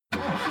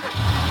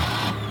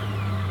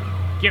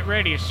Get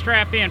ready to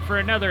strap in for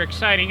another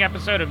exciting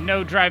episode of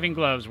No Driving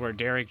Gloves, where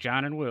Derek,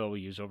 John, and Will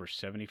use over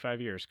 75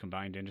 years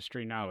combined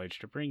industry knowledge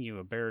to bring you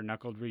a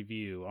bare-knuckled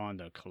review on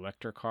the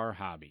collector car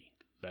hobby.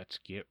 Let's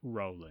get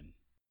rolling.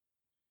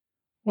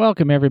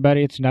 Welcome,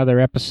 everybody. It's another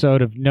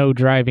episode of No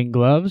Driving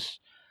Gloves.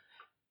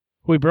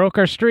 We broke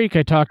our streak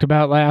I talked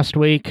about last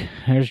week.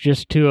 There's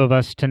just two of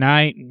us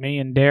tonight, me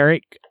and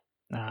Derek.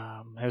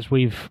 As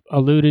we've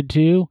alluded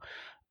to,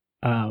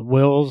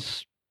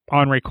 Will's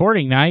on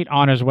recording night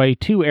on his way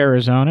to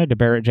Arizona to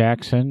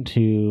Barrett-Jackson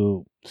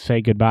to say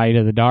goodbye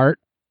to the Dart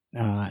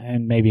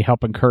and maybe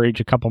help encourage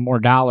a couple more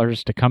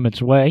dollars to come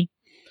its way.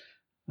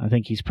 I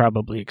think he's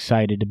probably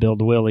excited to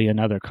build Willie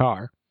another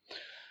car.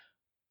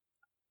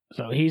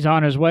 So he's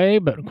on his way,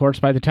 but of course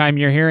by the time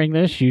you're hearing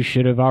this, you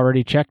should have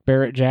already checked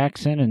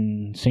Barrett-Jackson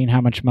and seen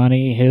how much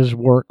money his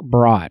work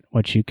brought,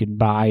 which you can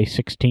buy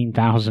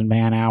 16,000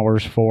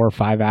 man-hours for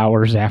 5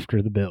 hours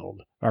after the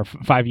build, or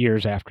 5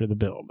 years after the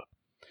build.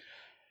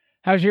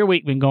 How's your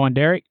week been going,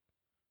 Derek?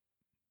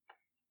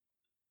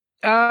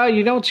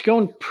 It's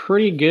going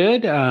pretty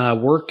good.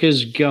 Work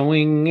is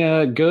going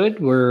good.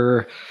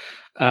 We're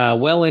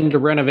well into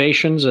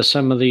renovations of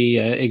some of the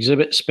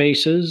exhibit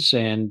spaces.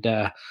 And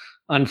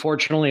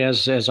unfortunately,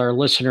 as our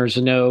listeners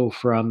know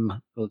from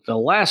the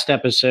last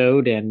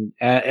episode, and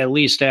at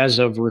least as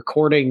of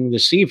recording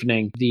this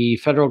evening, the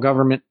federal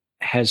government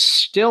has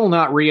still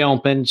not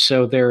reopened.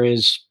 So there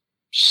is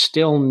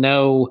still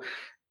no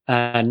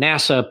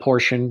NASA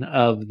portion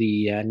of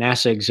the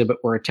NASA exhibit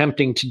we're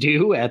attempting to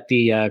do at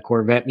the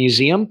Corvette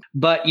Museum.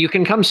 But you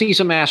can come see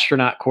some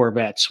astronaut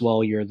Corvettes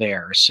while you're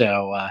there.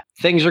 So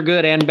things are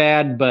good and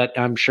bad, but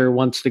I'm sure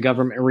once the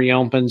government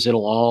reopens,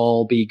 it'll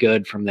all be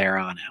good from there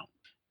on out.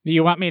 Do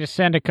you want me to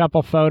send a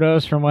couple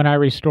photos from when I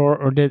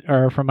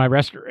or from my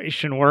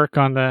restoration work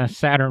on the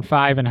Saturn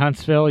V in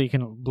Huntsville? You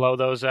can blow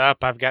those up.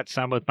 I've got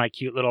some with my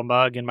cute little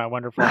mug and my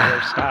wonderful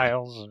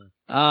hairstyles.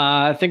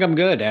 I think I'm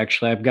good.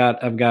 Actually, I've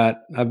got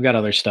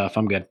other stuff.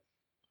 I'm good.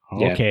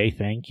 Okay, yeah.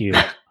 Thank you.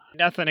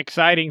 Nothing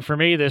exciting for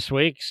me this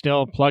week.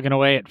 Still plugging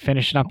away at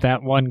finishing up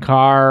that one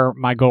car.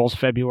 My goal's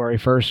February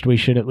 1st. We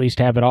should at least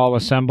have it all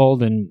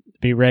assembled and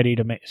be ready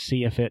to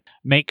see if it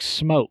makes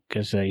smoke,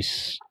 as they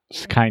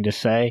kind of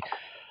say.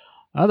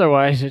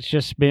 Otherwise, it's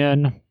just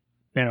been,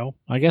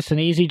 I guess an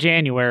easy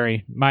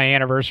January. My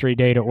anniversary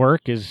date at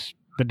work is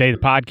the day the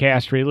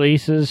podcast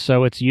releases,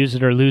 so it's use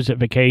it or lose it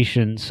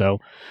vacation. So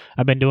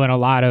I've been doing a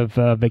lot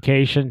of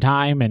vacation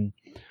time, and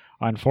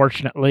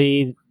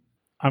unfortunately,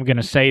 I'm going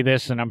to say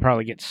this, and I'm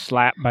probably get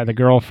slapped by the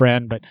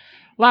girlfriend, but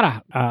a lot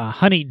of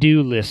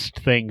honey-do list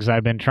things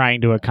I've been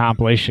trying to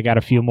accomplish. I got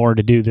a few more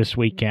to do this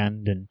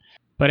weekend,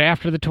 but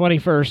after the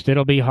 21st,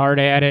 it'll be hard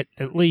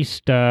at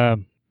least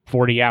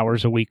 40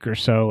 hours a week or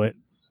so at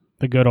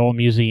the good old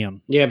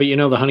museum. Yeah, but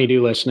the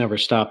honey-do list never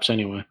stops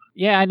anyway.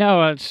 Yeah, I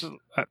know.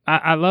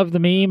 I love the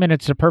meme, and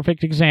it's a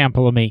perfect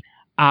example of me.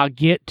 I'll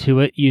get to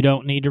it. You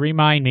don't need to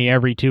remind me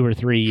every 2 or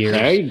 3 years.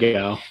 There you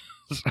go.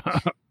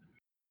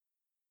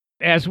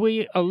 As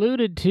we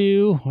alluded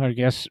to, I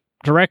guess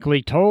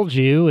directly told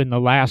you in the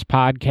last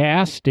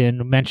podcast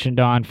and mentioned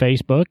on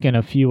Facebook and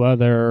a few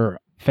other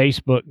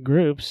Facebook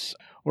groups,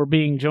 we're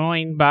being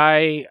joined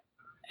by,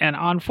 and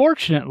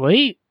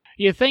unfortunately,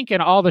 you think in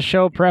all the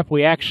show prep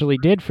we actually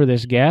did for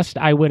this guest,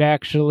 I would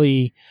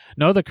actually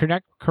know the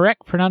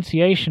correct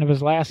pronunciation of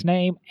his last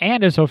name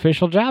and his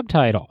official job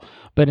title.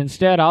 But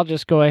instead, I'll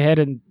just go ahead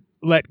and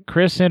let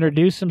Chris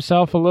introduce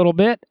himself a little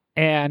bit.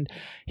 And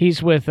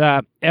he's with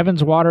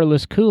Evans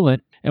Waterless Coolant.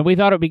 And we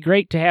thought it would be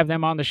great to have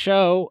them on the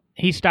show.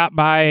 He stopped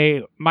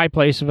by my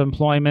place of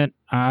employment,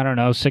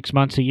 6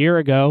 months, a year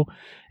ago,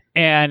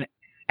 and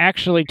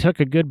actually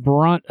took a good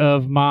brunt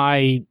of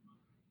my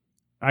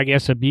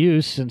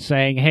abuse and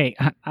saying, hey,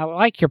 I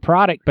like your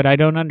product, but I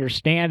don't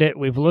understand it.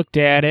 We've looked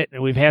at it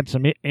and we've had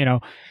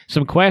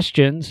some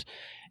questions.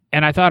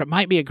 And I thought it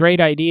might be a great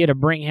idea to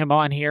bring him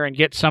on here and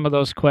get some of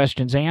those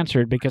questions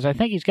answered, because I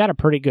think he's got a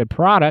pretty good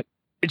product.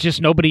 It's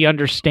just nobody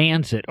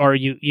understands it, or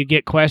you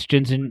get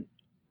questions and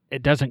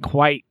it doesn't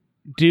quite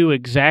do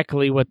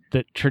exactly what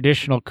the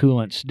traditional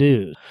coolants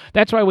do.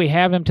 That's why we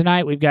have him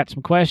tonight. We've got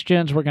some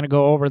questions. We're going to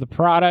go over the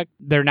product.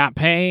 They're not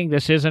paying.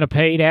 This isn't a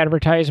paid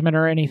advertisement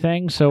or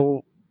anything,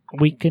 so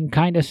we can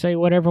kind of say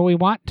whatever we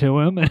want to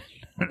him and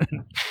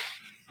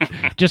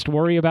just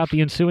worry about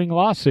the ensuing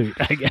lawsuit,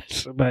 I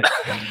guess. But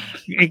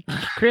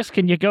Chris,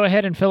 can you go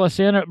ahead and fill us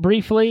in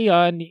briefly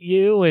on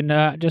you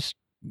and just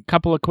a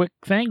couple of quick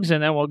things,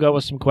 and then we'll go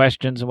with some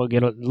questions and we'll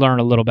learn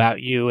a little about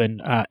you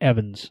and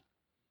Evans.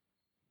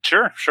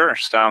 Sure.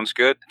 Sounds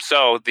good.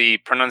 So the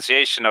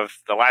pronunciation of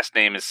the last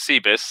name is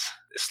Cebas,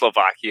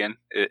 Slovakian,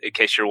 in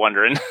case you're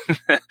wondering.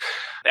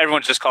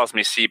 Everyone just calls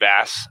me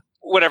Seabass.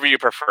 Whatever you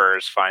prefer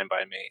is fine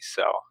by me.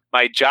 So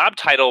my job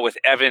title with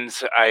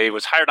Evans, I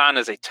was hired on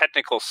as a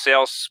technical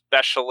sales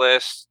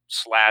specialist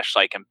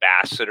 /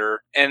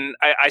 ambassador. And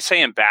I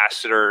say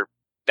ambassador,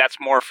 that's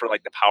more for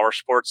the power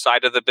sports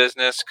side of the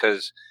business,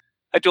 because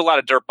I do a lot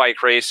of dirt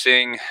bike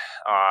racing,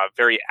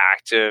 very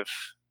active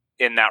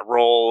in that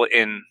role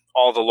in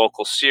all the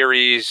local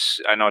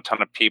series. I know a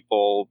ton of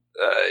people,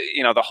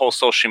 the whole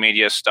social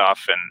media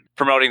stuff and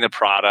promoting the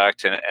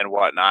product and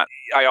whatnot.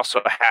 I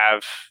also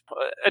have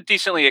a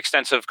decently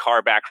extensive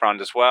car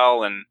background as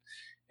well, and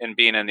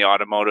being in the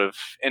automotive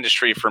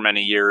industry for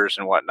many years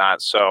and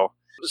whatnot. So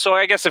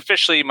I guess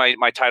officially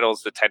my title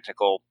is the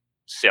technical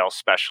sales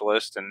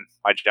specialist, and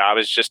my job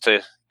is just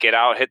to get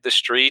out, hit the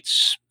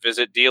streets,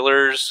 visit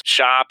dealers,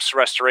 shops,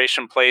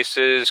 restoration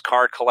places,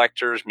 car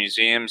collectors,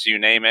 museums, you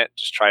name it.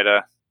 Just try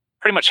to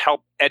pretty much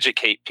help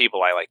educate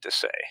people, I like to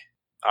say,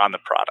 on the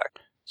product.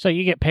 So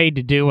you get paid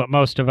to do what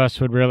most of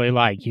us would really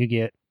like. You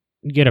get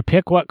to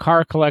pick what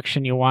car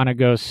collection you want to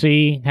go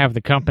see, have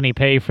the company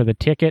pay for the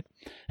ticket,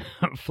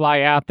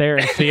 fly out there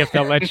and see if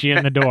they'll let you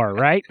in the door,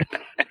 right?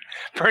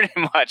 Pretty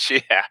much,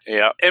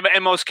 yeah.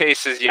 In most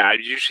cases, I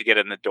usually get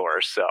in the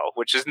door, so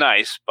which is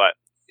nice, but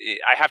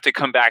I have to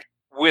come back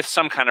with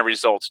some kind of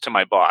results to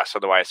my boss.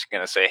 Otherwise, I'm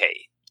going to say,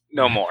 hey,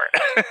 no more.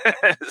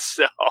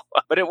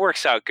 But it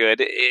works out good.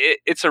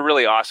 It's a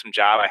really awesome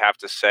job, I have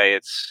to say.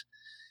 It's,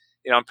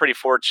 I'm pretty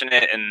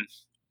fortunate in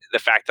the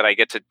fact that I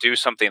get to do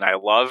something I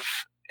love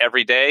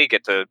every day,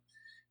 get to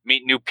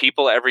meet new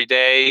people every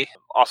day,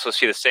 also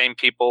see the same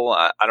people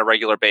on a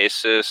regular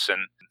basis, and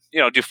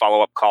do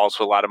follow-up calls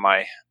with a lot of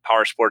my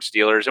power sports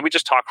dealers. And we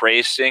just talk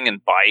racing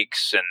and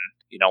bikes and,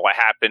 what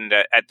happened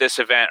at this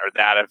event or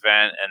that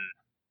event.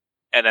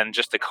 And then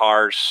just the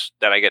cars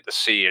that I get to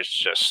see is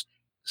just,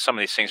 some of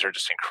these things are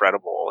just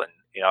incredible. And,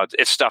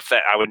 it's stuff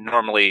that I would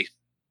normally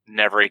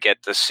never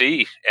get to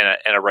see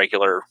in a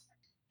regular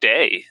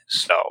day.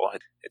 So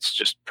it's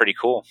just pretty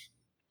cool.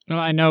 Well,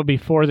 I know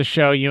before the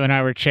show, you and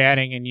I were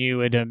chatting, and you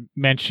had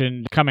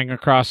mentioned coming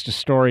across a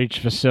storage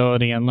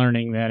facility and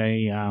learning that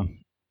a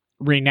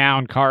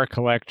renowned car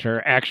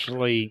collector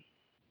actually,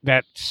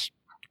 that's,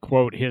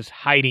 quote, his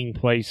hiding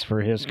place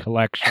for his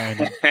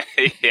collection.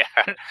 Yeah.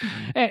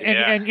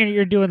 And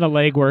you're doing the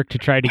legwork to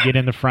try to get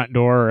in the front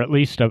door, or at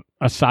least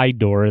a side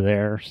door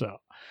there. So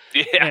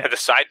yeah, the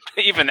side,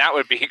 even that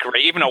would be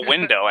great. Even a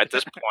window at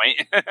this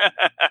point.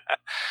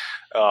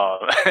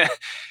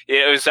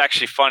 It was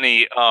actually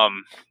funny.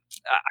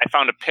 I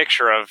found a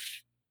picture of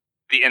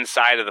the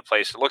inside of the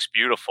place. It looks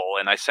beautiful.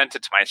 And I sent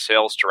it to my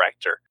sales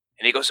director,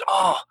 and he goes,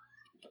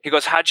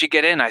 how'd you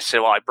get in? I said,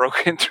 well, I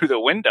broke in through the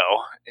window.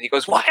 And he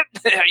goes, what?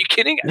 Are you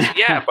kidding? I said,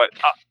 yeah, but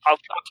I'll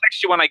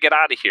text you when I get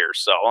out of here.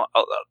 So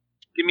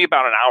give me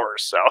about an hour or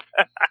so.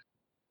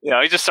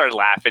 He just started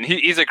laughing.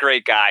 He's a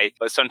great guy,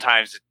 but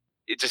sometimes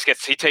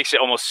he takes it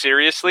almost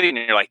seriously, and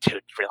you're like,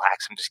 dude,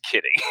 relax, I'm just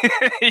kidding.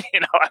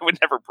 I would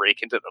never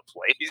break into the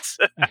place.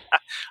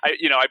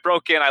 I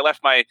broke in, I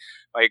left my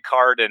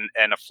card and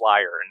a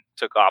flyer and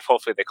took off.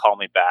 Hopefully they call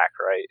me back,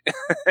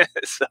 right?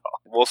 So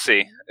we'll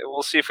see.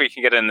 We'll see if we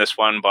can get in this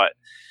one. But,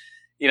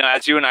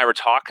 as you and I were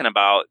talking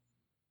about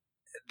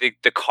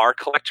the car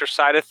collector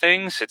side of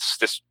things, it's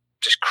this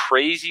just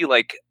crazy,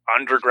 like,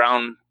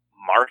 underground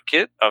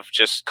market of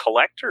just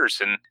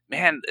collectors. And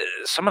man,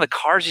 some of the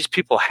cars these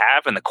people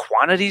have and the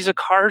quantities of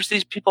cars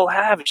these people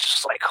have, it's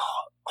just like,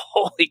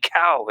 holy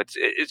cow,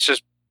 it's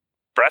just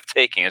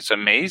breathtaking. It's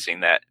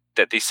amazing that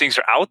these things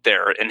are out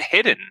there and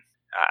hidden.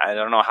 I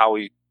don't know how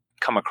we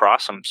come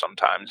across them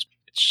sometimes.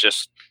 It's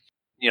just,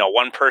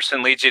 one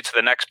person leads you to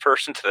the next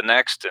person to the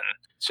next, and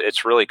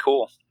it's really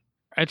cool.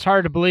 It's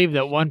hard to believe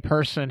that one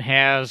person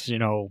has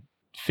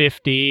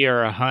 50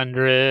 or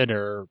 100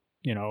 or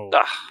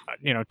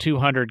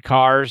 200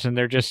 cars, and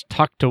they're just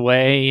tucked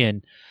away.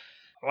 And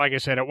like I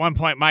said, at one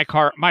point, my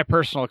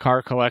personal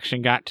car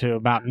collection got to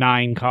about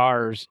 9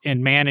 cars,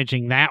 and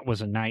managing that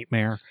was a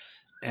nightmare.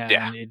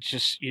 And you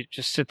just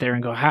sit there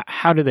and go,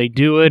 how do they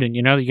do it? And,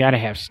 you got to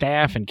have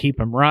staff and keep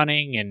them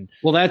running. And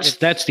well,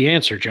 that's the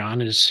answer,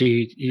 John, is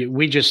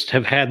we just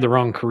have had the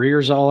wrong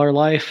careers all our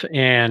life.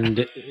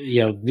 And,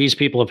 these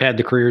people have had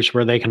the careers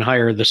where they can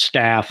hire the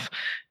staff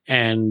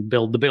and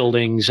build the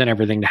buildings and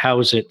everything to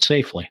house it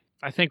safely.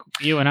 I think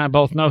you and I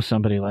both know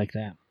somebody like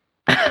that.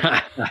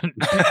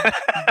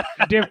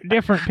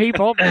 Different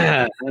people.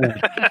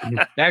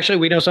 Actually,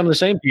 we know some of the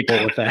same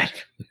people with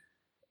that.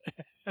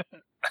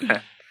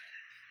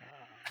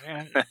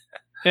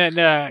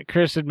 And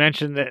Chris had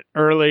mentioned that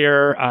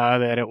earlier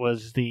that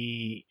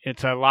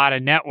it's a lot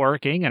of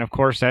networking, and of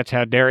course that's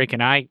how Derek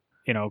and I,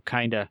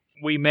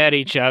 we met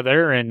each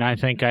other, and I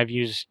think I've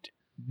used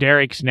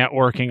Derek's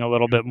networking a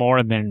little bit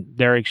more than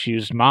Derek's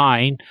used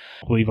mine.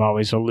 We've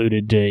always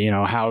alluded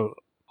to, how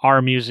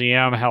our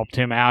museum helped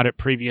him out at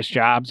previous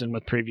jobs and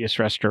with previous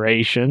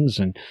restorations.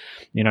 And,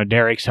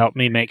 Derek's helped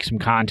me make some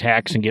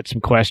contacts and get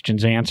some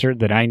questions answered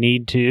that I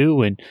need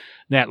to. And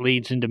that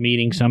leads into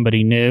meeting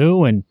somebody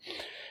new. And,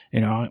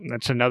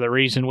 that's another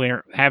reason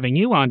we're having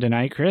you on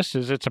tonight, Chris,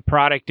 is it's a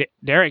product that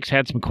Derek's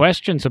had some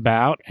questions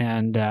about.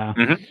 And,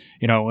 and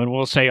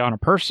we'll say on a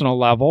personal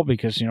level,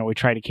 because, we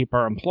try to keep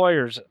our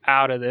employers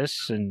out of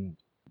this. And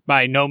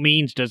by no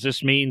means does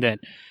this mean that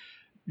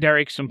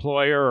Derek's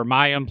employer or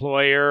my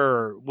employer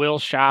or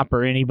Will's shop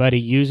or anybody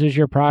uses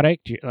your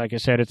product. Like I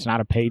said, it's not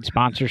a paid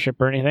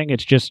sponsorship or anything.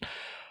 It's just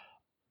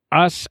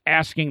us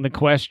asking the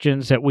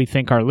questions that we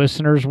think our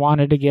listeners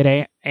wanted to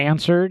get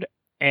answered,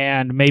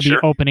 and maybe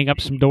Sure. opening up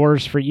some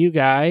doors for you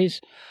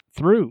guys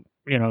through,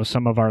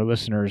 some of our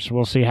listeners.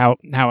 We'll see how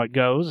it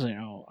goes.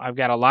 I've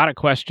got a lot of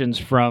questions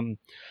from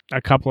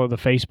a couple of the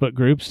Facebook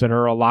groups that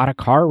are a lot of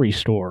car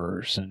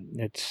restorers. And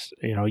it's,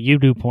 you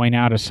do point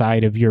out a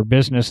side of your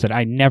business that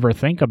I never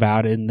think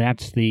about, and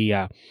that's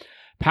the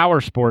power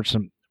sports,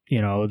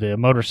 the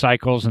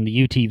motorcycles and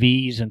the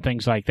UTVs and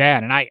things like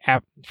that. And I,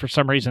 for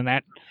some reason,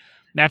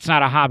 that's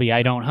not a hobby.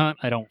 I don't hunt.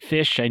 I don't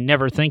fish. I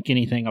never think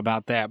anything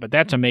about that. But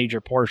that's a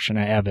major portion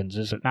of Evans,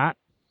 is it not?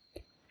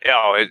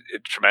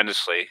 It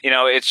tremendously.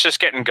 It's just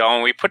getting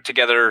going. We put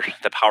together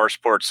the power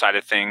sports side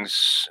of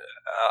things,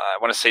 I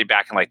want to say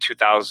back in like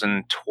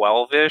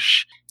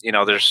 2012-ish.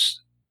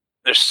 There's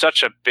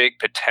such a big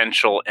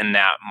potential in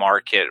that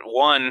market.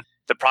 One,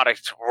 the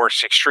product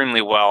works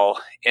extremely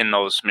well in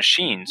those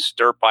machines,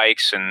 dirt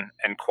bikes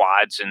and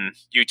quads and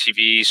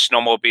UTVs,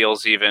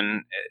 snowmobiles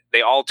even.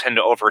 They all tend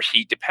to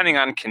overheat depending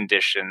on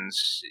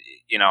conditions.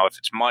 If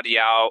it's muddy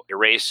out, you're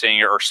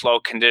racing, or slow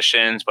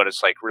conditions, but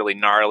it's like really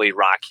gnarly,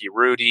 rocky,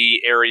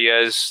 rooty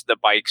areas, the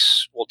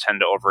bikes will tend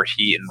to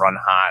overheat and run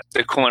hot.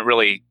 The coolant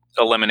really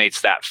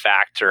eliminates that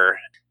factor.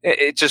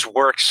 It just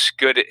works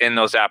good in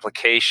those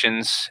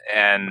applications.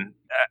 And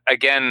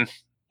again,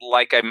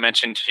 like I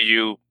mentioned to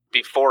you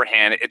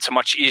beforehand, it's a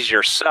much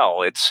easier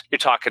sell. You're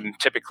talking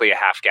typically a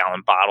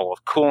half-gallon bottle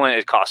of coolant.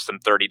 It costs them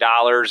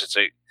 $30. It's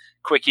a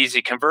quick,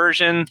 easy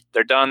conversion.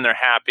 They're done. They're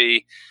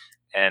happy,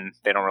 and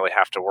they don't really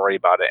have to worry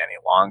about it any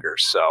longer.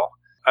 So,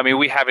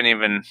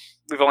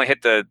 we've only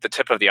hit the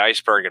tip of the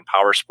iceberg in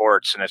power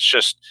sports, and it's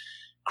just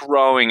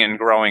growing and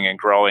growing and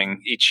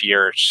growing each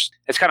year.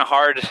 It's kind of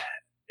hard.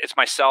 It's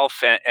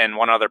myself and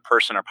one other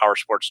person, our power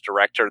sports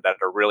director, that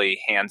are really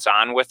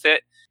hands-on with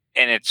it,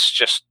 and it's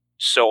just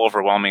so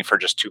overwhelming for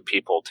just two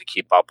people to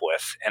keep up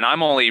with. And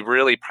I'm only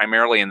really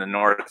primarily in the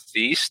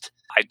Northeast.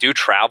 I do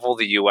travel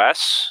the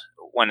U.S.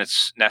 when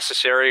it's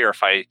necessary, or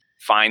if I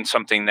find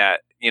something that,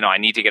 I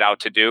need to get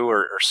out to do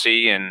or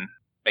see and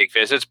make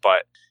visits.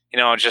 But,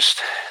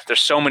 just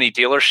there's so many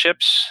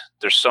dealerships.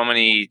 There's so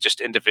many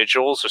just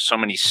individuals. There's so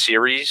many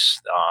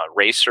series,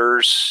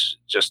 racers,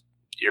 just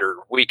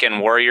your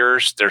weekend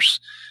warriors. There's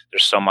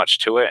so much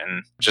to it.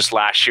 And just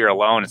last year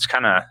alone, it's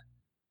kind of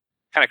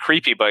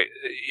creepy, but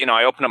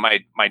I opened up my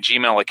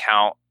Gmail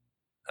account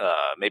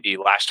maybe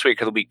last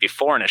week or the week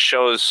before, and it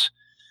shows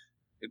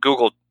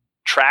Google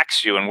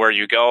tracks you and where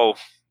you go,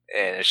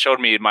 and it showed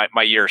me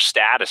my year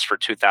status for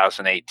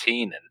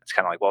 2018, and it's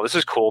kind of like, well, this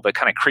is cool, but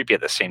kind of creepy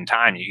at the same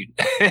time.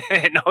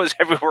 It knows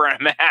everywhere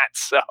I'm at.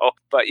 So,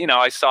 but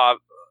I saw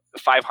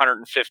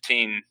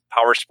 515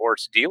 power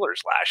sports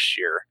dealers last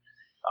year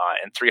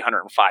in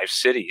 305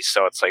 cities.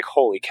 So it's like,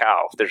 holy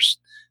cow, there's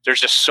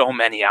just so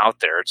many out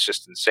there. It's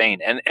just insane.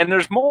 And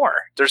there's more.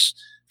 There's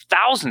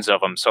thousands of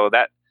them. So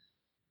that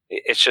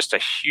it's just a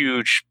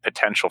huge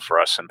potential for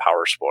us in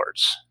power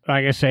sports.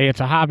 Like I say, it's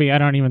a hobby I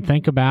don't even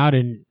think about.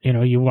 And,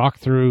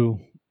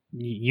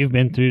 you've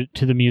been through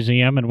to the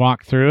museum and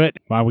walked through it.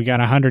 Well, we got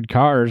 100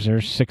 cars.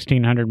 There's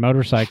 1,600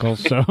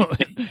 motorcycles. So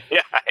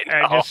yeah,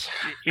 I know.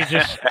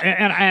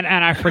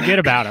 And I forget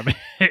about them.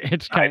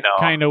 It's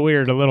kind of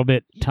weird, a little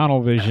bit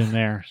tunnel vision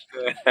there.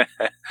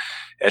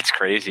 It's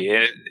crazy.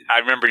 I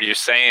remember you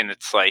saying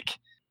it's like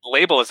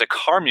labeled as a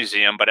car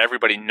museum, but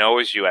everybody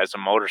knows you as a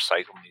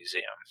motorcycle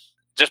museum.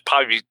 Just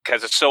probably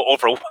because it's so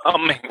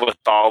overwhelming with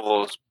all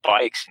those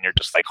bikes, and you're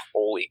just like,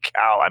 holy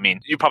cow.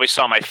 You probably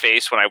saw my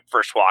face when I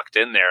first walked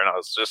in there, and I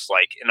was just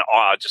like in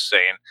awe, just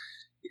saying,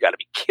 you got to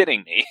be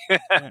kidding me.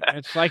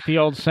 It's like the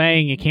old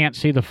saying, you can't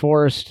see the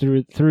forest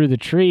through the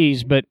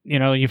trees, but,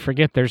 you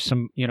forget there's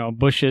some,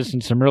 bushes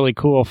and some really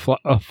cool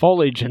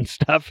foliage and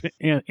stuff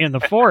in the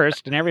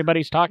forest, and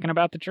everybody's talking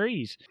about the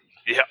trees.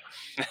 Yeah,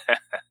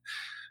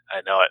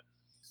 I know it.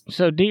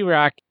 So,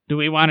 D-Rock, do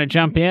we want to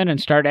jump in and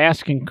start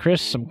asking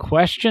Chris some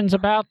questions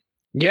about?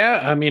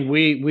 Yeah,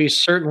 we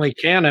certainly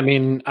can.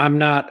 I'm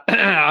not,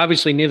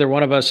 obviously neither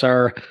one of us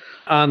are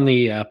on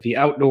the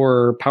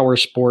outdoor power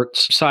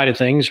sports side of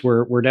things.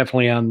 We're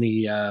definitely on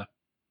the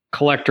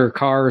collector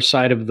car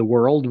side of the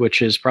world,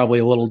 which is probably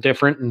a little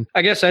different. And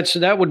I guess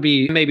that would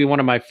be maybe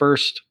one of my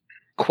first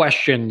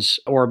questions,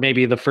 or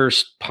maybe the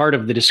first part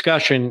of the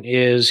discussion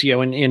is,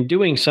 in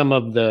doing some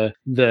of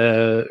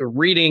the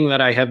reading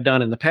that I have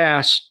done in the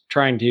past,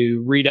 trying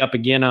to read up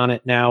again on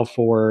it now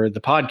for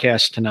the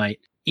podcast tonight.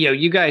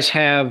 You guys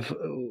have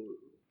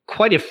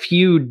quite a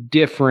few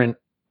different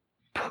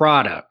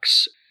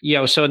products.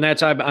 So and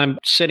that's I'm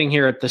sitting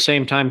here at the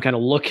same time kind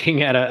of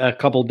looking at a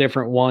couple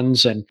different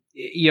ones, and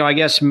I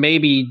guess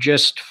maybe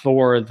just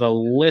for the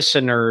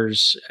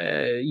listeners,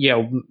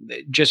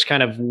 just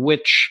kind of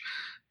which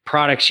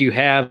products you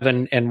have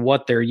and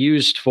what they're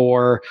used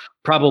for.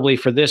 Probably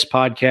for this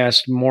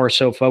podcast, more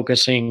so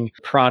focusing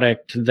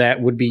product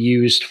that would be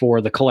used for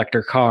the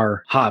collector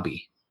car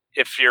hobby.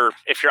 If you're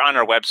on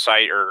our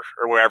website or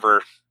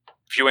wherever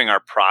viewing our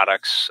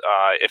products,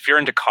 if you're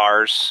into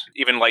cars,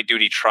 even light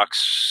duty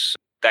trucks,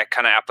 that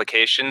kind of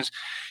applications,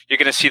 you're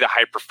going to see the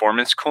high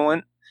performance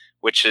coolant,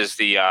 which is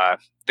the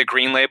the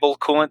green label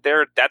coolant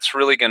there, that's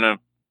really going to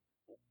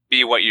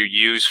be what you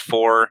use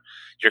for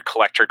your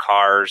collector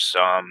cars,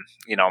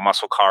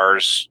 muscle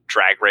cars,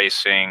 drag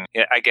racing.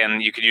 Again,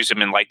 you could use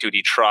them in light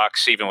duty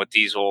trucks, even with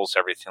diesels,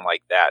 everything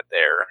like that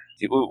there.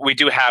 We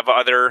do have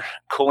other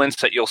coolants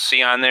that you'll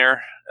see on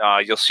there.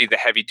 You'll see the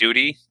heavy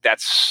duty.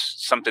 That's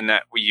something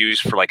that we use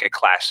for like a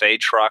Class A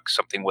truck,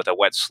 something with a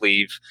wet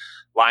sleeve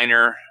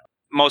liner.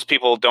 Most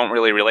people don't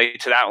really relate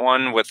to that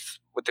one with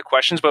the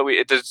questions, but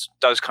it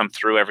does come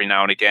through every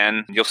now and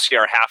again. You'll see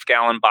our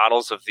half-gallon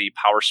bottles of the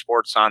Power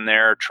Sports on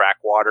there, Track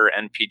Water,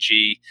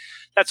 NPG.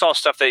 That's all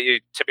stuff that you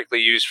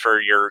typically use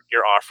for your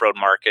off-road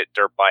market,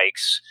 dirt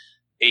bikes,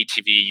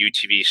 ATV,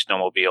 UTV,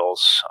 snowmobiles,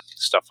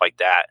 stuff like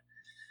that.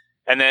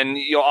 And then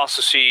you'll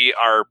also see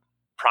our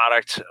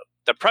product,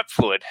 the prep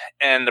fluid.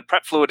 And the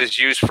prep fluid is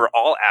used for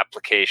all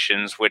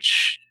applications,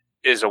 which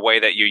is a way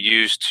that you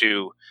use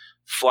to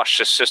flush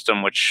the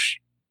system, which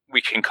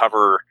we can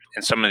cover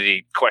in some of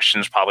the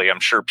questions probably I'm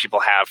sure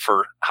people have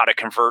for how to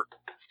convert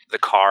the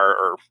car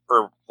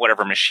or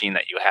whatever machine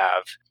that you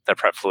have. The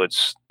prep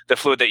fluid's the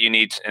fluid that you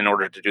need in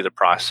order to do the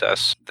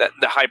process. That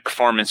the high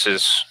performance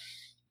is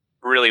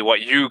really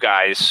what you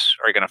guys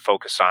are going to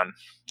focus on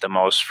the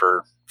most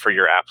for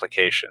your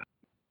application.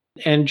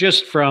 And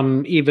just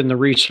from even the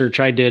research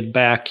I did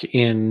back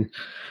in,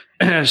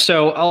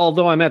 so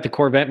although I'm at the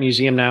Corvette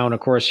Museum now, and of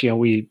course,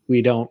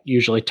 we don't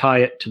usually tie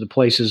it to the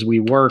places we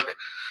work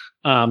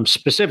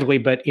specifically,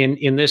 but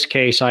in this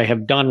case, I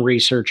have done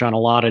research on a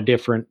lot of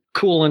different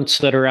coolants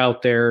that are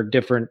out there,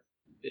 different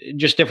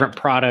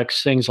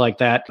products, things like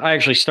that. I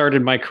actually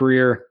started my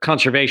career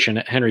conservation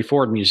at Henry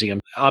Ford Museum,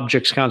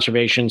 objects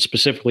conservation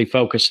specifically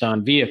focused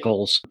on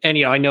vehicles. And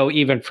I know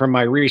even from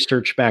my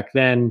research back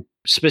then,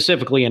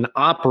 specifically in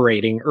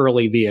operating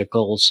early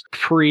vehicles,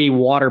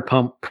 pre-water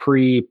pump,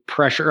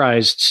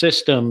 pre-pressurized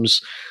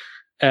systems,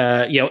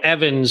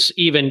 Evans,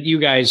 even you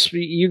guys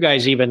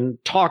even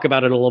talk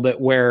about it a little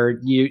bit where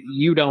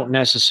you don't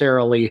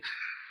necessarily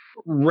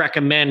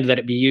recommend that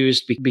it be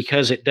used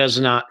because it does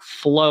not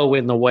flow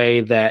in the way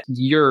that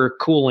your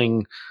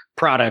cooling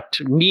product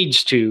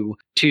needs to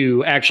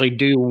actually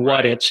do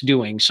what it's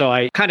doing. So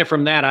I kind of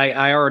from that,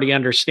 I already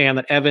understand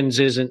that Evans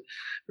isn't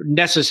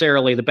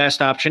necessarily the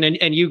best option.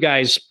 And you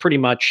guys pretty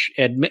much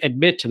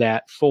admit to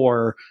that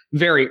for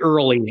very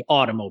early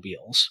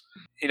automobiles.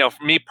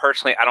 For me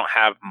personally, I don't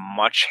have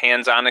much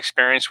hands-on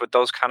experience with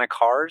those kind of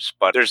cars,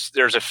 but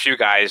there's a few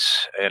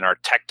guys in our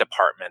tech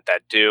department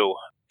that do.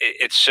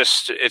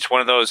 It's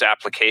one of those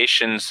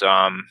applications.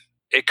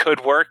 It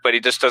could work, but he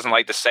just doesn't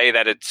like to say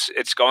that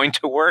it's going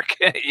to work.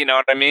 You know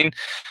what I mean?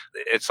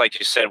 It's like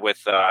you said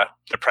with the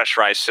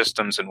pressurized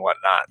systems and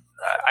whatnot.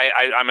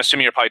 I'm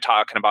assuming you're probably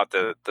talking about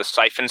the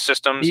siphon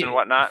systems and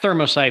whatnot.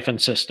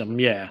 Thermosiphon system,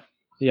 yeah.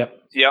 Yep.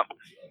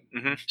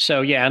 Mm-hmm.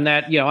 So yeah, and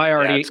that I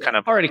already kind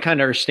of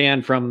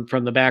understand from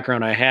the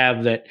background I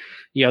have that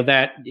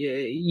that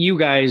you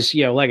guys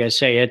like I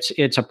say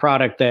it's a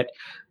product that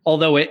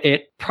although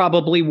it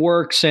probably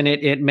works and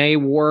it may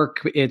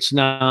work, it's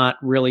not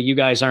really, you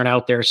guys aren't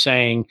out there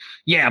saying,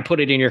 yeah, put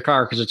it in your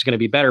car because it's going to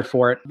be better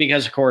for it.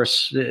 Because, of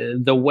course,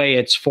 the way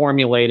it's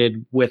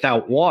formulated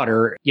without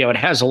water, it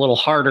has a little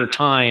harder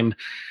time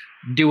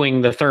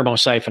doing the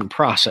thermosiphon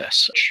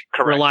process.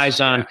 Correct.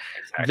 Relies on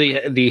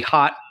the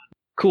hot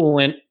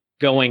coolant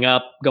going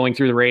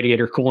through the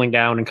radiator, cooling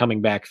down and coming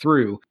back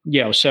through.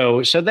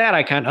 So that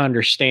I kind of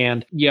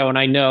understand. And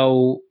I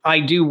know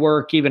I do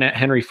work even at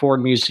Henry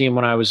Ford Museum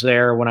when I was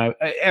there.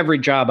 Every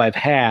job I've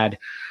had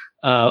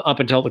up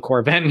until the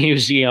Corvette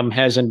Museum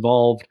has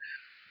involved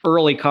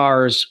early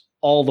cars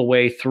all the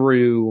way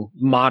through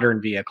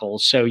modern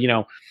vehicles. So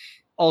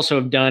also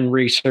have done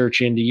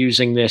research into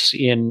using this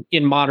in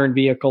modern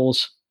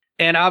vehicles.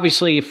 And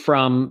obviously,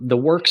 from the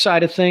work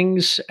side of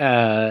things,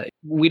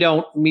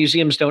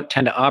 museums don't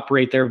tend to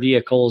operate their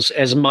vehicles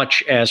as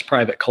much as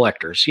private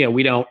collectors.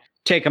 We don't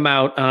take them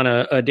out on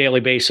a daily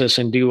basis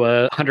and do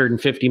a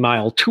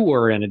 150-mile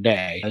tour in a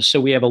day.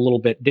 So we have a little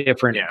bit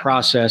different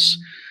process.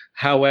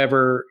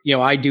 However,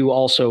 I do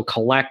also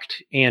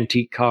collect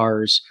antique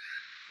cars.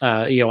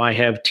 I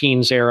have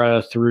teens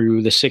era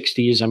through the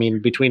 60s. I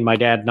mean, between my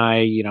dad and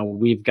I,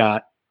 we've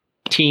got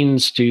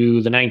teens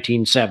to the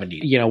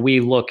 1970s. We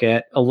look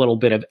at a little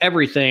bit of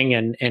everything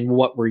and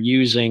what we're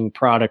using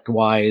product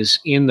wise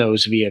in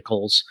those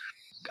vehicles.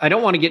 I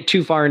don't want to get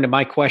too far into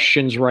my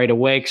questions right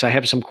away because I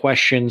have some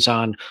questions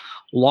on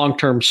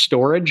long-term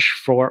storage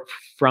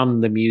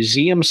from the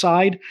museum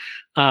side,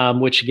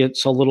 which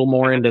gets a little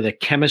more into the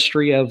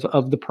chemistry of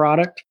the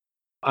product.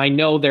 I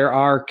know there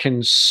are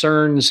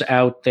concerns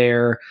out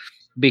there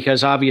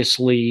because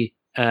obviously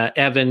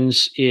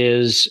Evans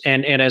is,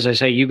 and as I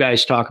say, you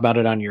guys talk about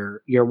it on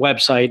your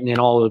website and in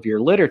all of your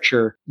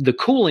literature, the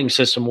cooling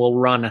system will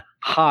run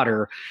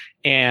hotter.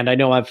 And I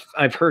know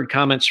I've heard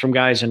comments from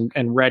guys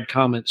and read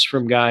comments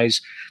from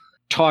guys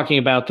talking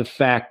about the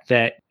fact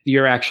that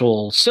your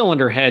actual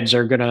cylinder heads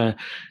are going to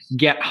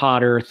get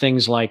hotter,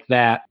 things like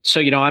that.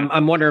 So,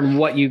 I'm wondering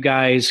what you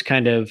guys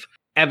kind of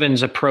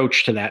Evans'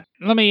 approach to that.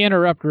 Let me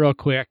interrupt real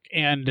quick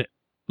and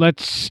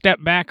let's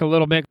step back a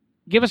little bit.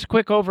 give us a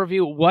quick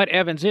overview of what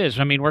Evans is.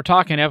 I mean, we're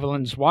talking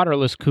Evans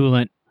waterless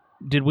coolant.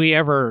 Did we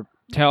ever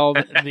tell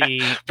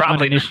the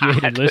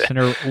uninitiated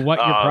listener what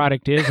your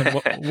product is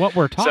and what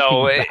we're talking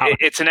about? So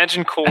it's an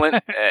engine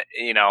coolant,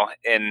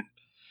 and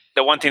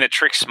the one thing that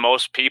tricks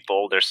most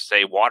people, they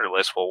say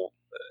waterless. Well,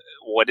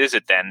 what is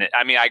it then?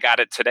 I mean, I got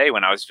it today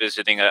when I was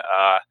visiting a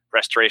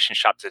restoration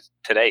shop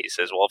today. He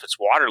says, well, if it's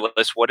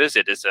waterless, what is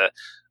it? Is it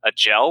a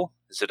gel?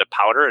 Is it a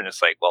powder? And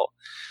it's like, well,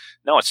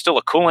 no, it's still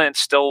a coolant.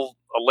 It's still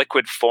a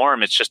liquid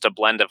form. It's just a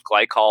blend of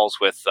glycols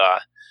with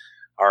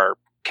our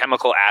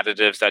chemical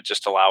additives that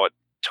just allow it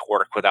to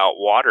work without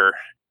water.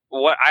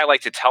 What I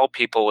like to tell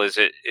people is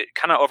it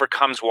kind of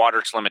overcomes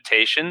water's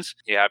limitations.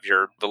 You have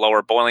the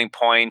lower boiling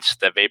points,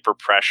 the vapor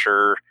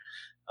pressure,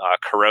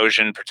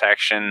 corrosion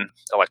protection,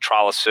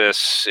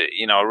 electrolysis.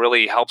 It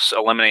really helps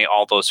eliminate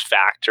all those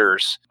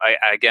factors.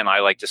 I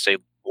like to say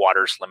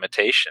water's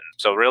limitation.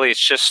 So really,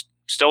 it's just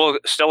still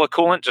a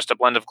coolant, just a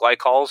blend of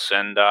glycols,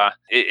 and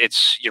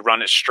you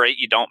run it straight.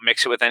 You don't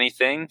mix it with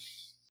anything.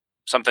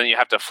 Something you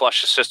have to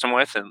flush the system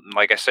with, and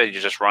like I said, you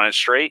just run it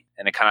straight,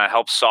 and it kind of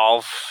helps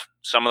solve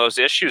some of those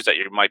issues that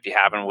you might be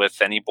having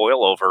with any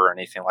boil over or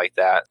anything like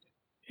that.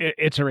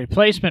 It's a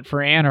replacement for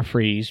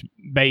antifreeze,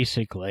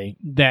 basically,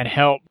 that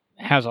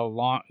has a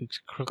long,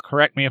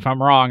 correct me if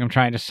I'm wrong, I'm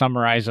trying to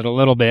summarize it a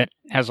little bit,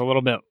 has a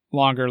little bit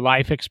longer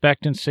life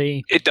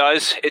expectancy. It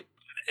does.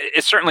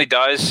 It certainly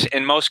does.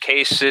 In most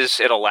cases,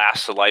 it'll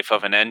last the life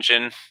of an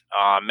engine.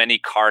 Many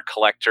car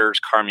collectors,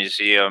 car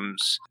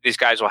museums, these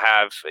guys will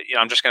have,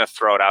 I'm just going to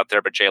throw it out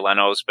there, but Jay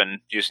Leno's been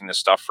using this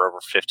stuff for over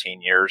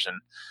 15 years,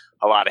 and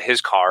a lot of his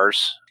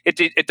cars.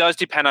 It does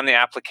depend on the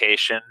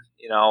application.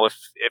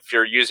 If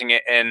you're using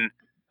it in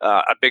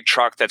a big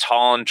truck that's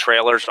hauling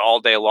trailers all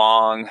day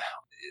long,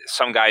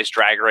 some guys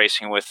drag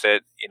racing with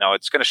it,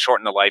 it's going to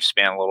shorten the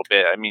lifespan a little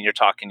bit. I mean, you're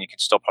talking, you can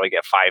still probably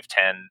get 5,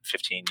 10,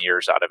 15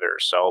 years out of it or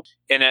so.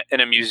 In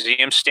a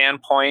museum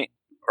standpoint,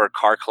 or a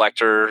car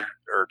collector,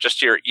 or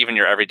just your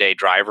everyday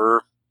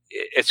driver,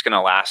 it's going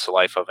to last the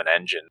life of an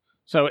engine.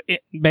 So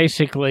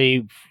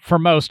basically, for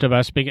most of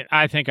us,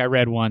 I think I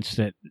read once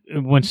that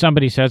when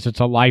somebody says it's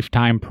a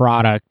lifetime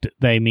product,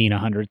 they mean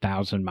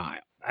 100,000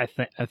 miles. I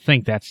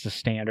think that's the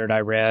standard I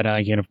read.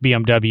 If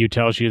BMW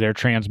tells you their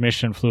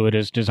transmission fluid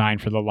is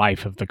designed for the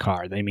life of the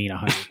car, they mean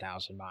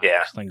 100,000 miles,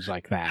 yeah. Things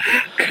like that.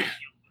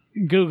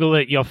 Google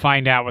it, you'll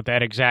find out what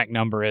that exact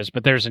number is,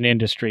 but there's an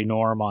industry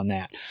norm on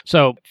that.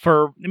 So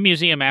for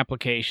museum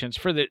applications,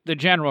 for the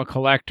general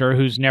collector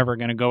who's never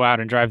going to go out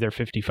and drive their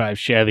 55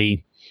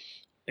 Chevy,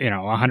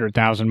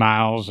 100,000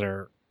 miles,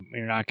 or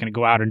you're not going to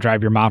go out and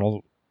drive your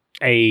Model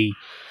A,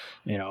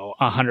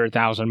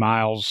 100,000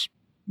 miles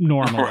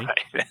normally.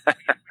 Right.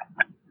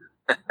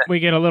 We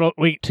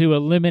to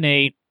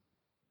eliminate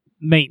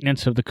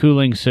maintenance of the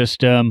cooling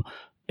system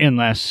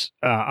unless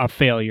a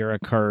failure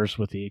occurs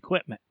with the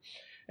equipment.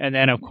 And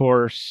then, of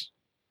course,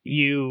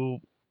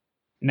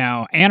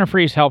 now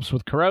antifreeze helps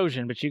with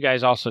corrosion, but you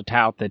guys also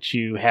tout that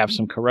you have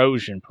some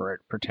corrosion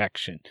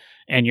protection,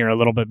 and you're a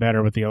little bit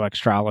better with the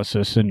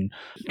electrolysis and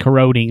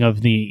corroding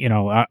of the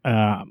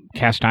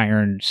cast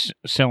iron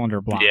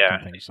cylinder block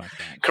and things like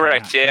that.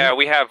 Correct. Yeah,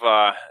 we have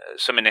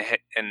some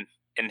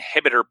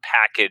inhibitor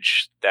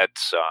package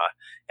that's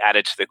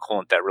added to the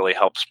coolant that really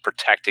helps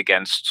protect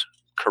against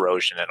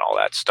corrosion and all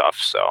that stuff.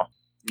 So,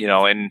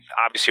 and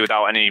obviously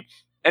without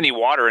any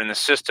water in the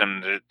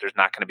system, there's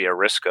not going to be a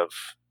risk of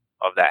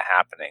that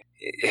happening.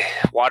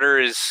 Water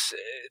it's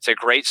a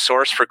great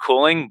source for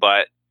cooling,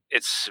 but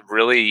it's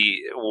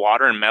really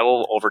water and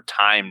metal over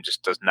time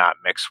just does not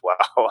mix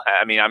well.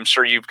 I mean, I'm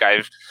sure you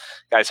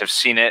guys have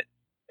seen it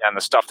on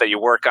the stuff that you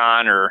work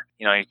on, or,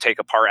 you take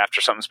apart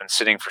after something's been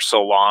sitting for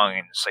so long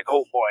and it's like,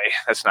 oh boy,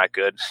 that's not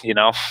good.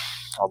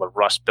 All the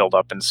rust build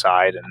up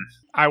inside. And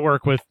I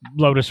work with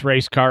Lotus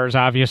race cars,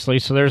 obviously,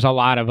 so there's a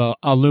lot of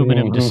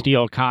aluminum to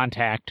steel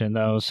contact in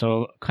those.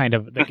 So kind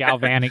of the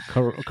galvanic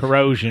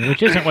corrosion,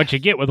 which isn't what you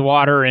get with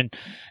water in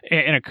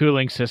a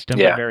cooling system,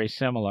 but very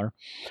similar.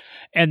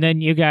 And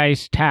then you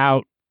guys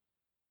tout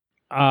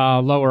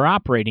lower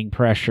operating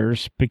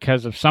pressures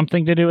because of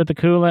something to do with the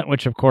coolant,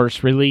 which of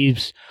course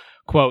relieves,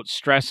 quote,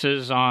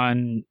 stresses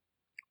on,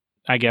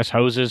 I guess,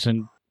 hoses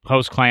and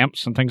hose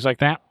clamps and things like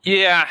that.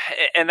 Yeah,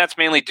 and that's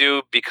mainly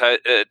due because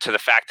to the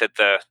fact that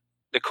the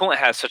coolant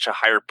has such a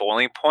higher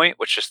boiling point,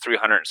 which is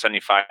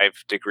 375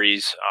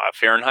 degrees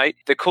Fahrenheit.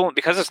 The coolant,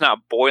 because it's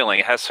not boiling,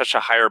 it has such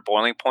a higher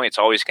boiling point, it's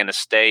always going to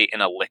stay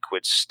in a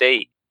liquid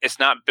state. It's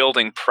not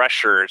building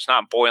pressure. It's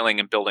not boiling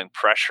and building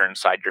pressure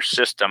inside your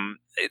system.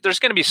 There's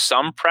going to be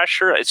some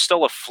pressure. It's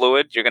still a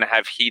fluid. You're going to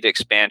have heat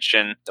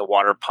expansion, the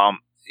water pump,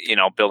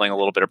 building a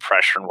little bit of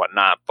pressure and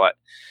whatnot. But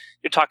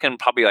you're talking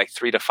probably like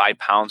 3 to 5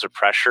 pounds of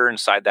pressure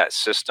inside that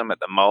system at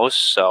the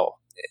most. So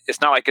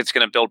it's not like it's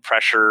going to build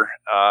pressure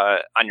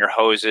on your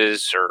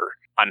hoses or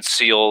on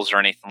seals or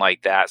anything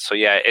like that. So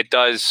yeah, it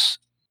does,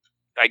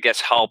 I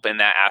guess, help in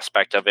that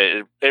aspect of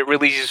it. It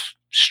relieves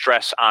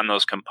stress on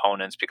those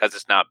components because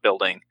it's not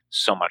building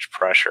so much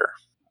pressure.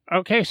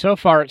 Okay, so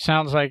far it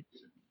sounds like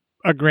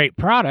a great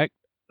product,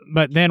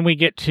 but then we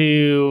get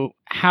to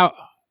how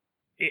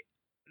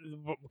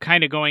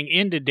kind of going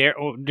into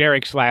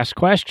Derek's last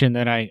question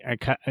that I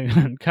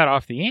cut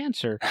off the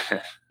answer,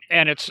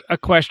 and it's a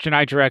question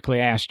I directly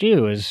asked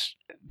you, is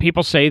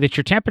people say that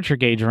your temperature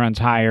gauge runs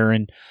higher,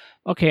 and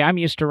okay, I'm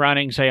used to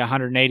running, say,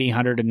 180,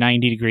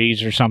 190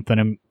 degrees or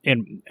something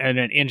in an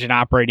engine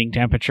operating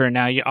temperature, and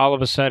now all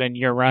of a sudden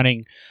you're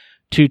running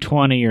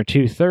 220 or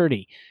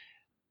 230.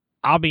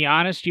 I'll be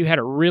honest, you had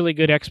a really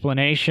good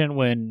explanation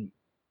when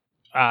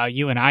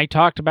you and I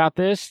talked about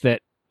this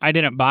that I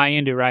didn't buy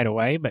into right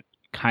away, but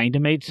kind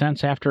of made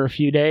sense after a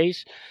few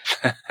days.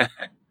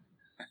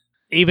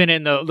 Even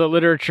in the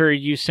literature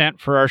you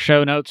sent for our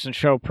show notes and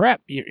show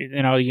prep,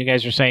 you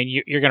guys are saying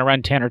you're going to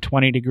run 10 or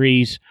 20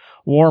 degrees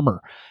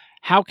warmer.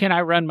 How can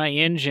I run my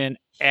engine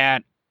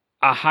at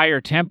a higher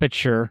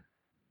temperature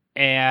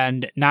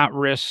and not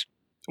risk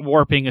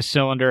warping a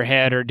cylinder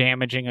head or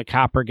damaging a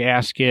copper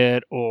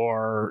gasket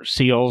or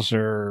seals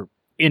or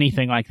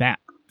anything like that?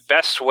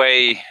 Best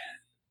way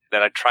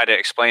that I try to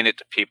explain it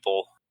to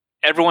people,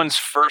 everyone's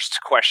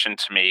first question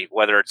to me,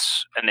 whether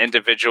it's an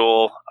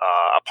individual,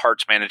 a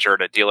parts manager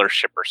at a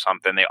dealership or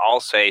something, they all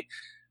say,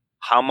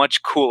 how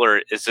much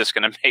cooler is this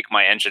going to make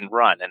my engine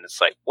run? And it's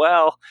like,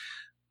 well,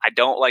 I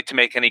don't like to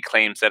make any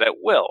claims that it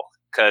will,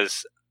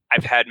 because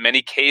I've had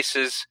many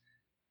cases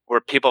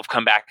where people have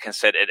come back and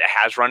said it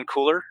has run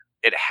cooler.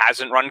 It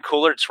hasn't run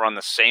cooler. It's run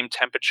the same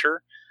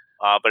temperature,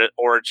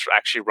 or it's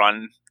actually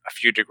run a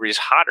few degrees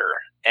hotter.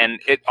 And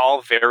it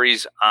all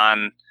varies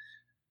on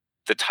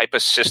the type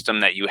of system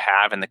that you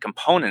have and the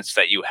components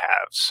that you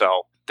have.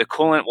 So the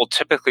coolant will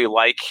typically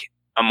like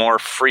a more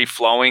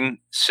free-flowing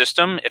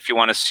system if you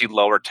want to see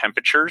lower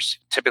temperatures.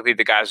 Typically,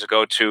 the guys will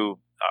go to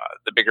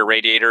the bigger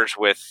radiators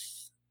with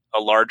a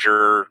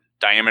larger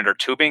diameter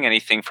tubing,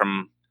 anything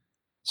from,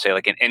 say,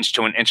 like an inch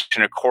to an inch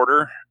and a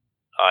quarter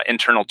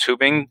internal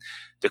tubing.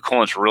 The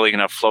coolant's really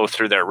going to flow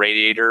through that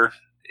radiator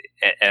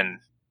and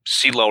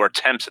see lower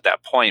temps at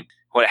that point.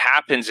 What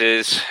happens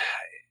is,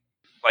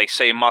 like,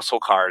 say, muscle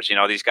cars,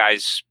 these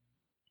guys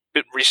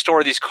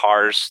restore these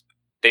cars,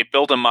 they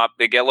build them up,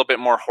 they get a little bit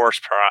more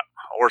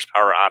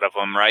horsepower out of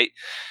them, right?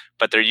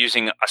 But they're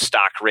using a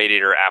stock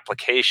radiator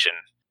application.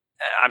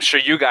 I'm sure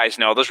you guys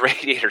know those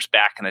radiators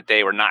back in the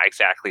day were not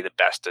exactly the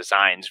best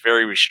designs,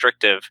 very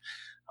restrictive,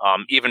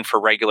 even for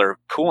regular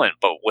coolant.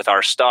 But with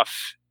our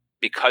stuff,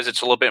 because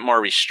it's a little bit more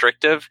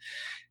restrictive,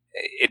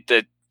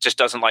 it just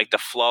doesn't like the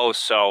flow.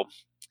 So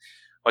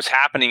what's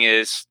happening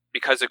is,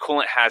 because the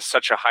coolant has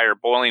such a higher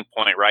boiling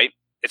point, right?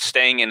 It's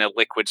staying in a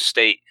liquid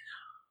state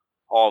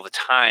all the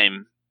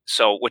time.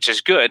 So, which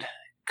is good,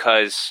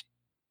 because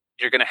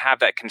you're going to have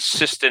that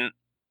consistent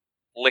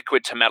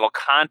liquid to metal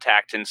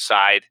contact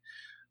inside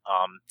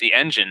the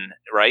engine,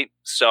 right?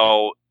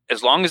 So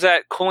as long as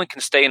that coolant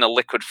can stay in a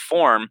liquid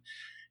form,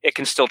 it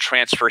can still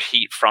transfer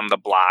heat from the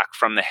block,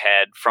 from the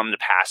head, from the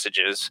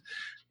passages.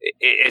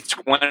 It's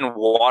when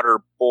water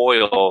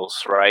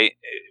boils, right?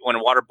 When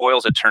water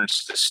boils, it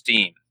turns to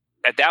steam.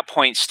 At that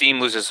point, steam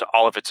loses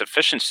all of its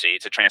efficiency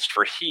to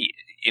transfer heat.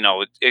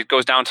 It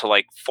goes down to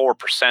like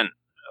 4%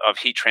 of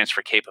heat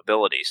transfer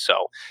capability.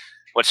 So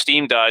what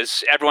steam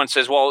does, everyone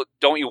says, well,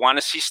 don't you want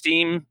to see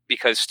steam?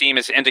 Because steam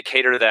is an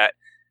indicator that,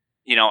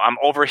 I'm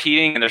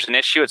overheating and there's an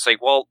issue. It's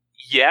like, well,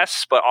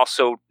 yes, but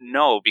also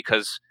no,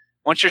 because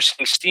once you're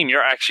seeing steam,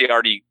 you're actually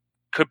already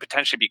could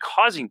potentially be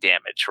causing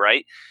damage,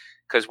 right?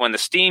 Because when the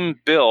steam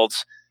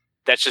builds,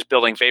 that's just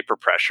building vapor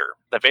pressure.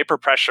 The vapor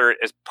pressure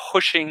is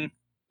pushing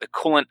the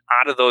coolant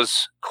out of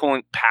those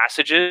coolant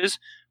passages,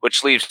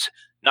 which leaves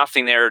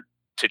nothing there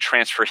to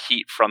transfer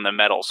heat from the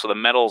metal. So the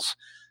metals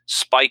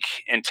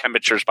spike in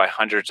temperatures by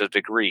hundreds of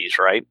degrees,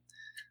 right?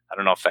 I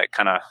don't know if that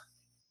kind of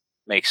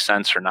makes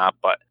sense or not,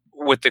 but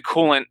with the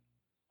coolant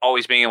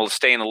always being able to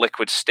stay in a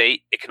liquid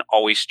state, it can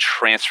always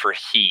transfer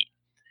heat.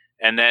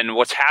 And then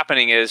what's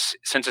happening is,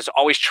 since it's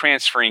always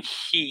transferring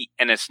heat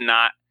and it's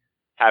not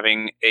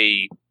having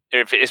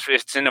if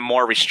it's in a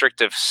more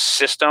restrictive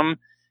system,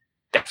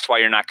 that's why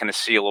you're not going to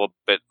see a little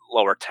bit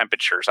lower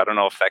temperatures. I don't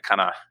know if that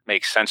kind of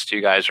makes sense to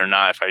you guys or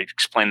not, if I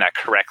explained that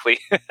correctly.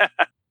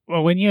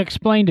 Well, when you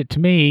explained it to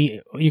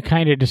me, you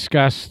kind of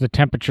discussed the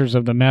temperatures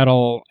of the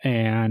metal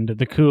and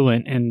the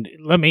coolant. And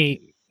let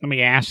me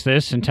ask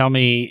this and tell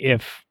me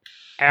if,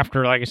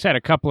 after, like I said,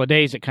 a couple of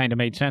days, it kind of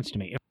made sense to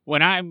me.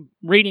 When I'm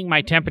reading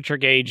my temperature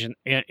gauge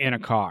in a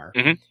car,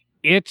 mm-hmm.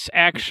 It's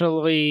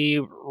actually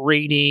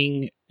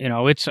reading,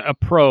 it's a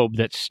probe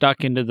that's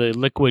stuck into the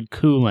liquid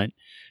coolant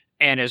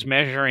and is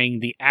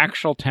measuring the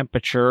actual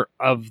temperature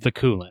of the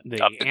coolant, the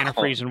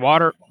antifreeze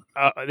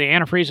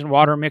and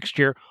water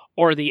mixture,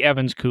 or the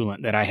Evans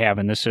coolant that I have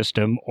in the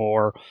system,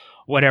 or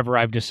whatever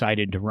I've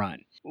decided to run.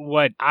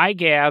 What I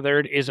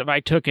gathered is, if I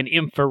took an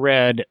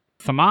infrared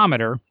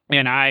thermometer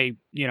and I,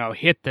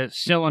 hit the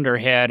cylinder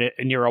head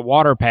near a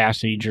water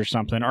passage or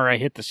something, or I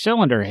hit the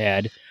cylinder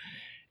head,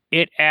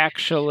 it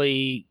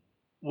actually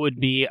would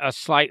be a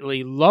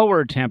slightly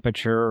lower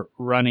temperature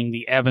running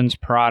the Evans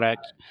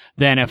product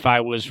than if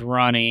I was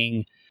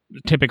running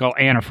typical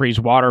antifreeze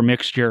water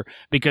mixture,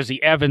 because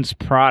the Evans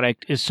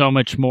product is so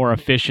much more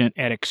efficient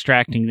at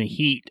extracting the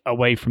heat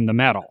away from the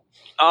metal.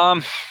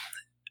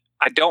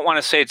 I don't want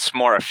to say it's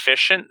more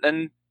efficient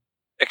than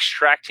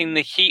extracting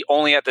the heat,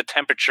 only at the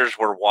temperatures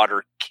where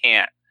water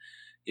can't.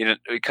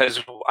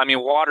 Because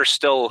water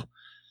still.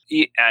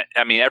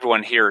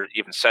 Everyone here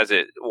even says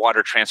it.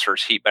 Water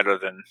transfers heat better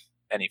than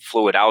any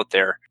fluid out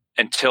there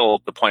until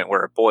the point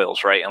where it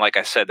boils, right? And like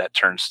I said, that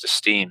turns to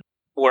steam.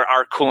 Where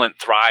our coolant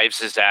thrives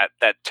is at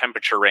that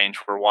temperature range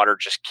where water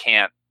just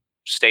can't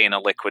stay in a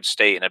liquid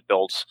state and it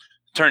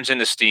turns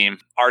into steam.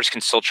 Ours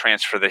can still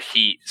transfer the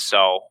heat.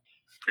 So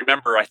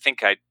remember, I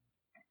think I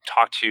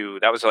talked to you,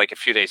 that was like a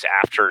few days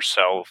after.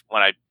 So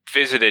when I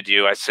visited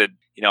you, I said,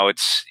 you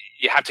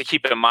have to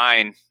keep in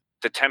mind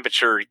the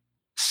temperature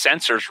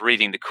sensors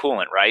reading the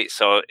coolant, right?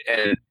 So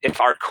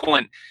if our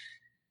coolant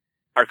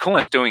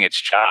doing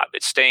its job,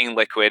 it's staying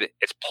liquid,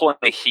 it's pulling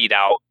the heat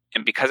out,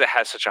 and because it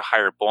has such a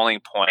higher boiling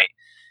point,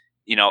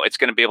 it's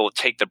going to be able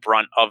to take the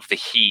brunt of the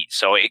heat.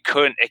 So it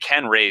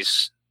can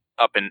raise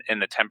up in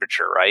the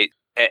temperature, right?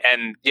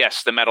 And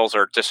yes, the metals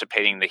are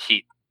dissipating the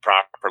heat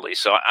properly.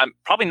 So I'm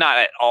probably not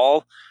at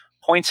all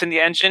points in the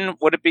engine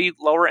would it be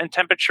lower in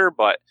temperature,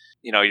 but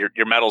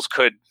your metals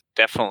could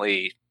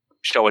definitely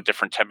show a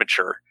different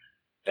temperature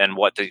than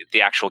what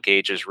the actual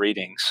gauge is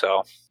reading.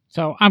 So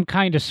I'm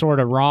kind of sort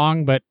of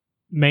wrong, but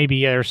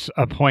maybe there's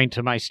a point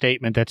to my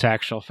statement that's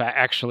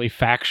actually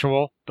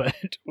factual, but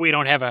we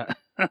don't have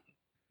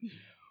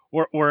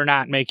we're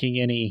not making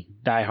any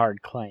diehard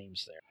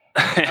claims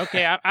there.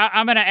 Okay,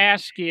 I'm going to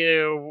ask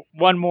you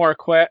one more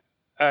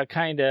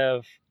kind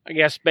of, I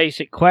guess,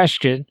 basic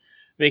question,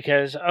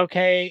 because,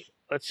 okay,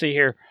 let's see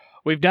here.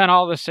 We've done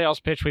all the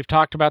sales pitch. We've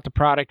talked about the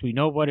product. We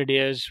know what it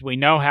is. We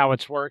know how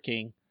it's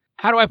working.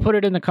 How do I put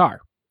it in the car?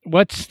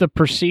 What's the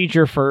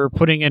procedure for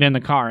putting it in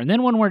the car? And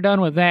then when we're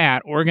done with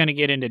that, we're going to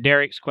get into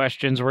Derek's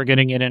questions. We're going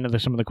to get into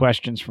some of the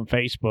questions from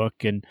Facebook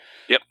and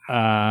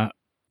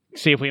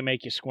see if we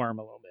make you squirm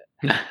a little bit.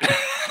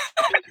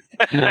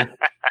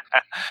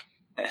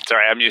 It's all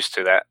right. I'm used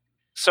to that.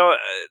 So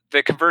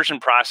the conversion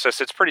process,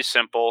 it's pretty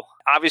simple.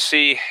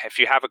 Obviously, if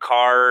you have a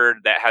car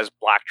that has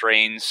black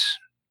drains,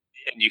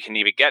 and you can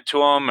even get to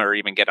them or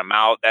even get them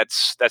out,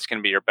 that's going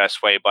to be your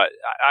best way. But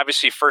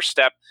obviously, first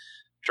step,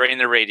 drain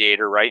the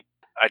radiator, right?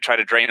 I try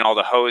to drain all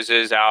the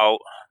hoses out,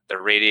 the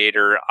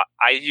radiator.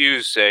 I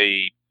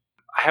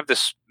have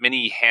this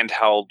mini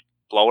handheld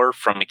blower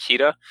from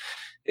Makita.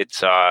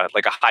 It's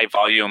like a high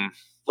volume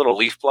little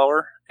leaf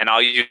blower, and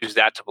I'll use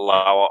that to blow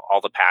out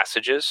all the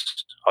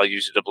passages. I'll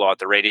use it to blow out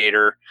the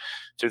radiator,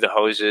 through the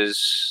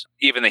hoses,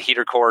 even the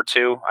heater core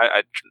too.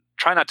 I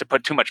try not to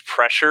put too much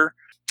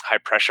high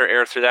pressure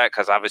air through that,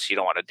 because obviously you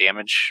don't want to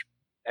damage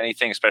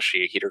anything,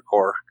 especially a heater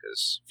core,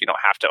 because if you don't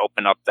have to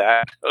open up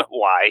that,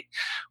 why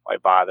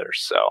bother?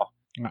 So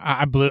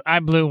I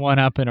blew one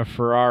up in a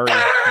Ferrari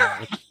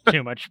with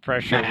too much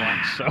pressure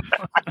once. So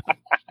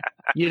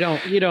you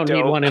don't need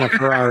one in a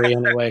Ferrari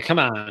anyway. Come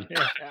on.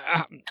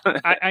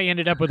 I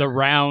ended up with a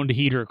round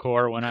heater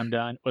core when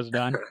was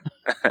done.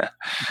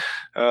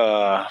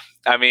 And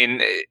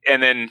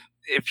then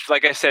if,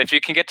 like I said, if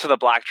you can get to the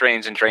black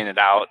drains and drain it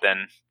out,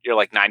 then you're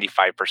like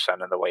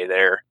 95% of the way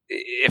there.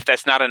 If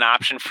that's not an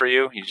option for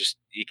you,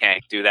 you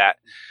can't do that.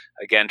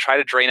 Again, try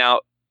to drain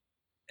out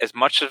as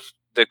much of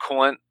the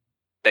coolant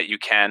that you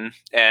can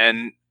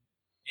and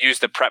use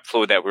the prep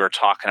fluid that we were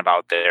talking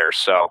about there.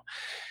 So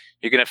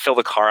you're going to fill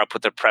the car up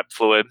with the prep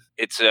fluid.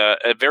 It's a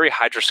very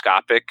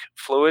hydroscopic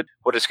fluid.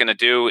 What it's going to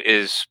do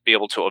is be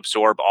able to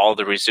absorb all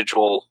the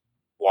residual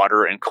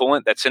water and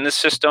coolant that's in the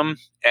system,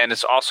 and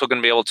it's also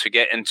going to be able to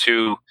get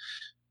into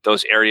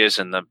those areas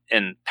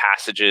in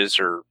passages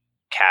or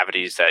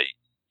cavities that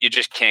you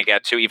just can't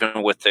get to,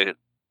 even with the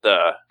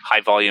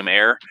high volume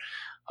air,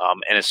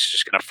 and it's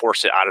just going to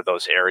force it out of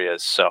those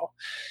areas. So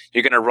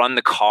you're going to run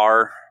the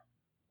car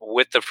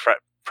with the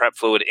prep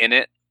fluid in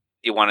it.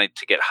 You want it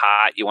to get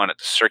hot. You want it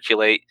to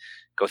circulate,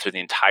 go through the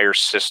entire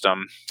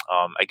system.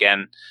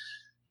 Again,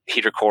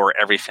 heater core,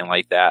 everything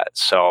like that.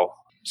 So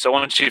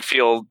once you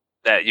feel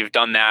that you've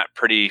done that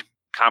pretty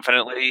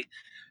confidently,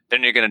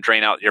 then you're going to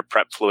drain out your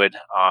prep fluid.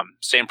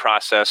 Same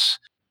process.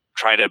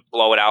 Try to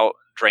blow it out,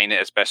 drain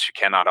it as best you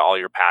can out of all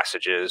your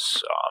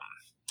passages,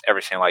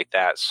 everything like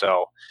that.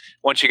 So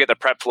once you get the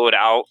prep fluid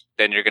out,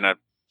 then you're going to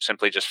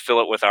simply just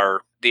fill it with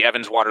the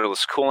Evans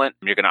waterless coolant.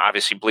 You're going to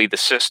obviously bleed the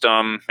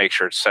system, make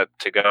sure it's set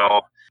to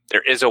go.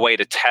 There is a way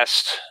to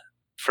test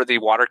for the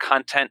water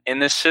content in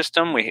this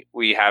system.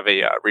 We have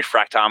a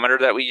refractometer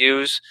that we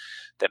use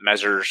that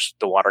measures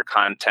the water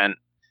content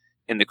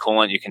in the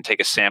coolant. You can take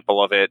a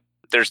sample of it.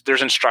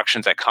 There's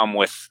instructions that come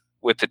with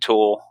the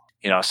tool.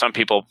 Some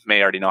people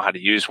may already know how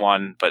to use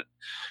one, but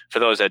for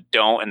those that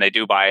don't and they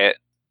do buy it,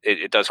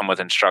 it does come with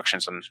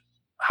instructions on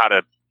how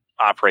to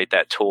operate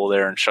that tool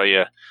there and show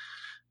you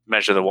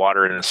measure the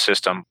water in the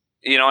system.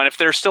 And if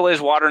there still is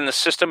water in the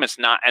system, it's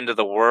not end of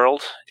the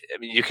world.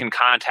 You can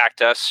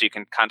contact us. You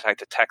can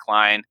contact the tech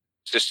line.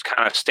 Just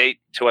kind of state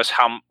to us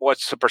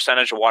what's the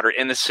percentage of water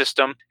in the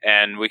system,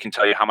 and we can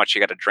tell you how much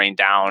you got to drain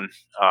down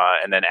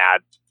and then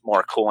add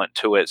more coolant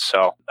to it.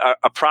 So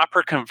a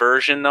proper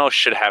conversion, though,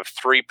 should have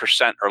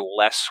 3% or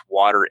less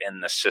water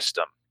in the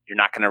system. You're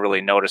not going to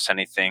really notice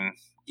anything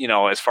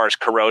as far as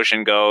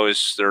corrosion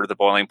goes, or the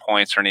boiling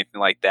points or anything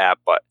like that.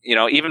 But,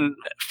 even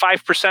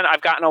 5%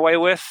 I've gotten away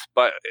with.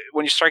 But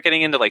when you start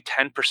getting into like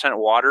 10%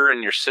 water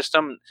in your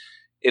system,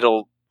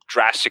 it'll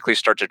drastically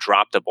start to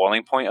drop the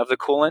boiling point of the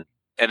coolant.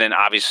 And then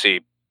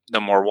obviously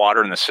the more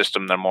water in the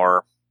system, the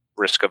more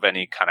risk of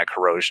any kind of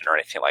corrosion or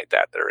anything like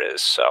that there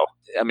is. So,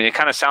 it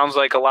kind of sounds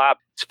like a lot.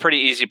 It's a pretty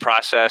easy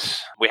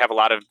process. We have a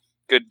lot of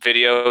good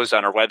videos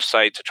on our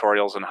website,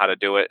 tutorials on how to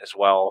do it as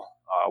well,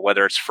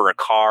 whether it's for a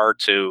car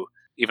to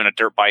even a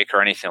dirt bike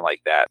or anything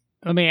like that.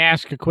 Let me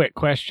ask a quick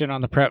question on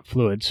the prep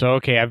fluid. So,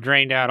 okay, I've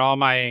drained out all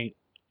my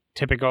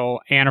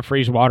typical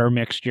antifreeze water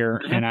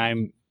mixture, and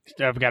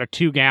I've got a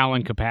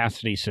 2-gallon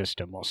capacity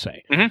system, we'll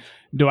say.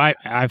 Do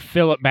I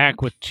fill it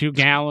back with 2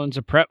 gallons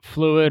of prep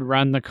fluid,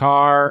 run the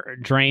car,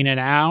 drain it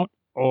out,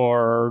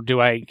 or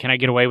can I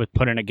get away with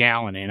putting a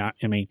gallon in?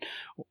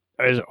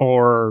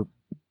 Or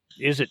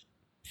is it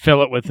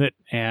fill it with it?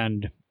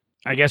 And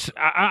I guess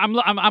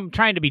I'm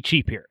trying to be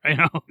cheap here.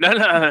 No,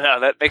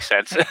 that makes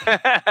sense.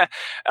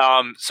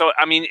 So,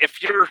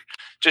 if you're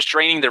just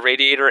draining the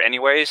radiator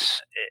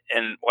anyways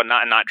and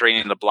whatnot, and not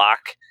draining the block,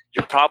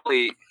 you're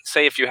probably,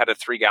 say if you had a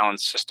 3-gallon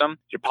system,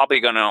 you're probably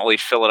going to only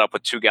fill it up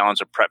with 2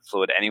 gallons of prep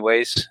fluid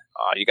anyways.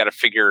 You got to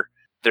figure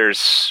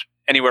there's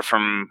anywhere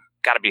from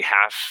got to be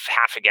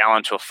half a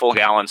gallon to a full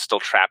gallon still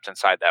trapped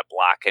inside that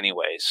block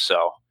anyways.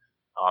 So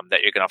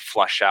that you're going to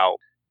flush out.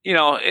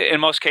 In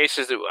most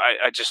cases,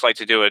 I just like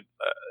to do a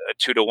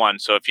 2-to-1.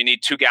 So if you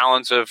need 2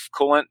 gallons of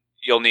coolant,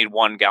 you'll need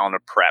 1 gallon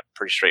of prep.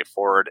 Pretty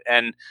straightforward.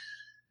 And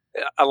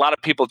a lot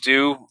of people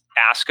do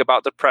ask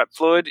about the prep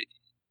fluid.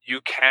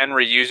 You can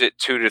reuse it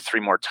 2 to 3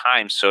 more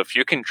times. So if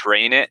you can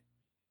drain it,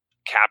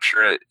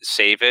 capture it,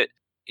 save it,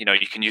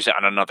 you can use it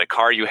on another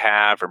car you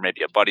have, or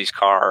maybe a buddy's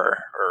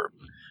car,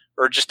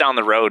 or just down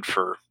the road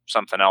for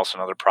something else,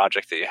 another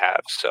project that you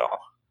have. So.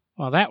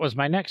 Well, that was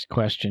my next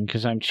question,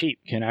 because I'm cheap.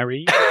 Can I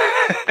reuse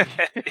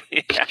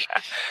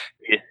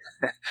yeah.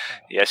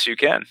 Yes, you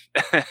can.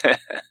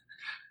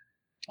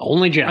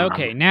 Only John.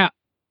 Okay, now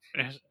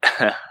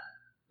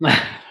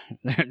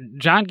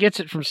John gets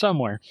it from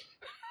somewhere.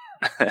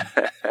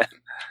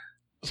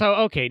 So,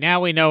 okay,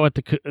 now we know what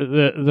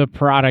the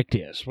product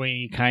is.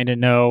 We kind of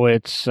know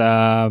its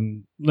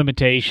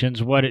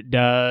limitations, what it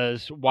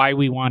does, why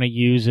we want to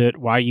use it,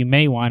 why you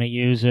may want to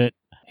use it,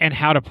 and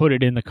how to put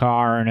it in the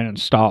car and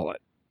install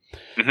it.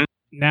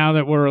 Now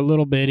that we're a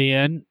little bit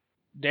in,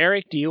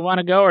 Derek, do you want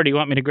to go, or do you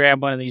want me to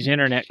grab one of these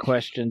internet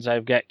questions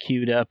I've got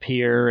queued up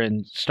here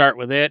and start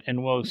with it,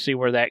 and we'll see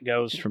where that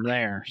goes from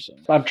there? So.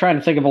 I'm trying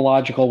to think of a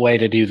logical way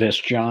to do this,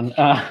 John.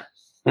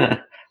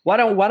 Why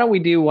don't we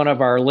do one of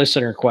our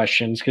listener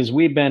questions? Because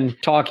we've been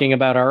talking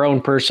about our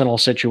own personal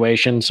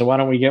situation, so why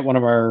don't we get one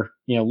of our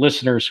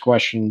listeners'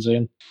 questions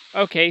in?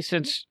 Okay,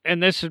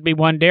 and this would be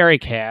one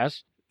Derek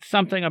has.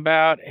 Something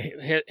about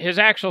his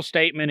actual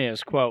statement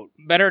is, quote,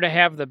 better to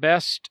have the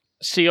best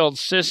sealed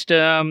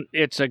system.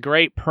 It's a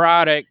great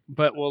product,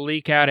 but will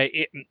leak out of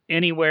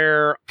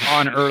anywhere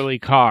on early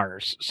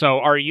cars. So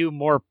are you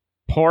more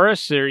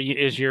porous, or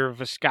is your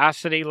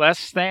viscosity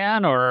less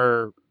than,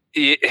 or?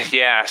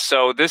 Yeah,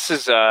 so this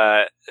is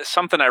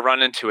something I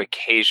run into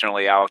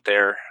occasionally out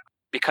there.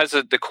 Because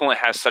the coolant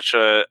has such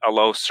a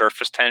low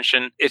surface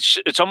tension,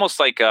 it's almost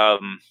like a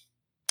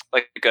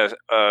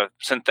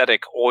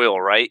synthetic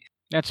oil, right?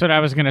 That's what I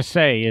was going to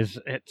say.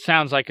 It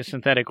sounds like a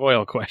synthetic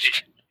oil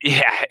question.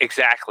 Yeah,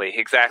 exactly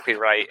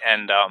right.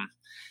 And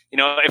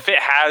if it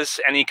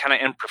has any kind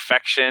of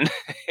imperfection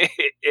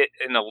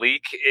in a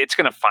leak, it's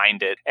going to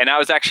find it. And I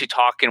was actually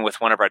talking with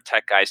one of our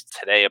tech guys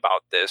today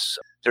about this.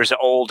 There's an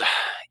old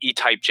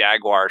E-Type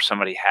Jaguar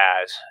somebody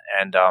has,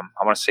 and I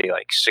want to say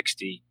like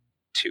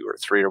 62 or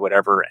 3 or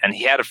whatever, and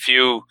he had a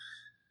few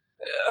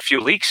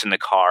leaks in the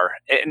car,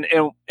 and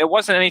it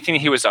wasn't anything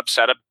he was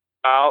upset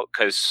about,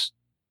 because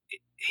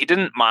he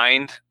didn't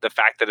mind the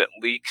fact that it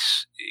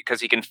leaks,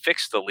 because he can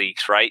fix the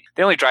leaks, right?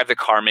 They only drive the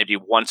car maybe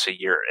once a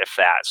year, if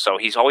that. So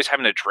he's always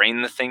having to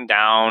drain the thing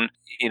down,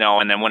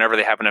 and then whenever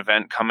they have an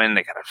event come in,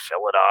 they got to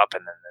fill it up,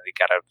 and then they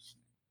got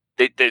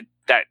to,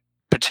 that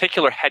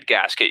particular head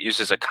gasket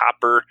uses a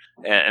copper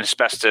and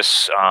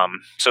asbestos.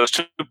 So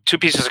it's two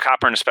pieces of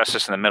copper and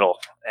asbestos in the middle.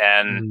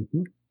 And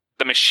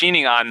the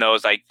machining on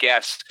those, I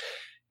guess,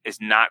 is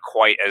not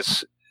quite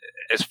as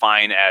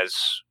fine as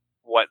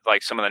what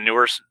like some of the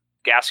newer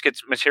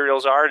gaskets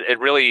materials are.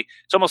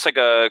 It's almost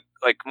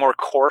like more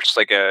coarse,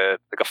 like a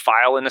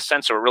file in a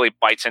sense, so it really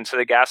bites into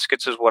the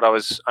gaskets is what I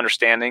was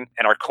understanding.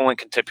 And our coolant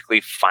can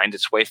typically find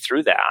its way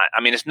through that.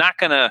 I mean, it's not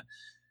going to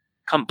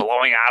come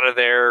blowing out of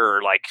there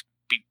or like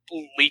be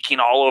leaking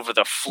all over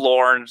the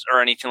floor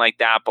or anything like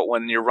that. But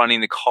when you're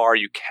running the car,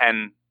 you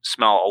can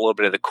smell a little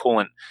bit of the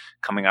coolant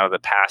coming out of the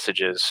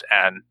passages.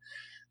 And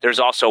there's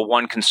also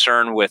one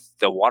concern with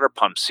the water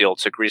pump seal.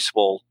 It's a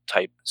greasable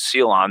type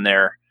seal on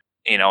there.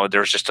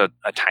 There's just a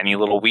tiny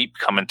little weep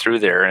coming through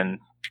there. And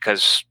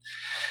because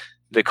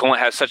the coolant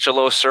has such a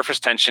low surface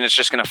tension, it's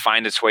just going to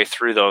find its way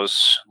through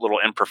those little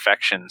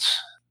imperfections.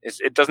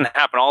 It doesn't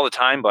happen all the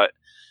time, but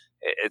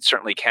it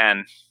certainly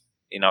can.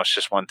 It's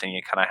just one thing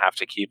you kind of have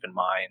to keep in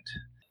mind.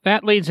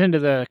 that leads into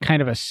the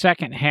kind of a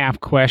second half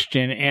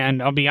question.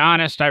 And I'll be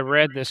honest, I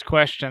read this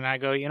question. I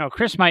go,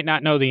 Chris might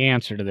not know the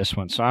answer to this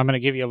one. So I'm going to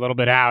give you a little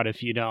bit out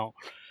if you don't.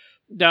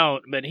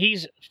 But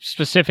he's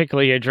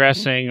specifically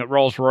addressing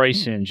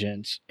Rolls-Royce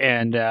engines,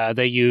 and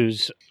they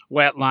use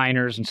wet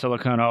liners and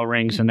silicone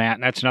O-rings and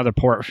that's another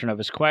portion of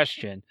his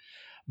question.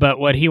 But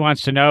what he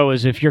wants to know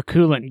is if your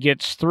coolant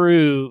gets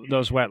through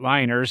those wet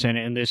liners and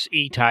in this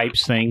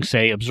E-types thing,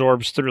 say,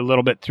 absorbs through a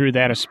little bit through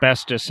that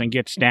asbestos and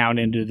gets down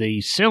into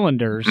the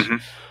cylinders,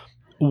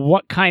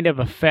 what kind of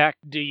effect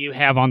do you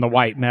have on the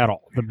white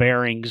metal, the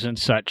bearings and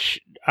such?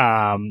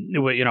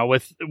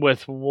 With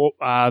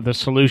the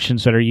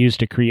solutions that are used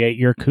to create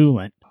your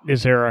coolant,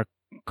 is there a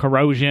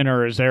corrosion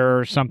or is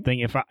there something?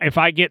 If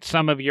I get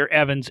some of your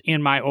Evans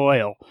in my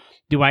oil,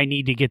 do I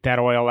need to get that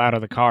oil out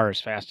of the car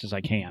as fast as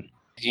I can?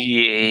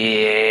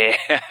 Yeah,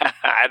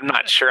 I'm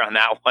not sure on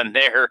that one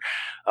there.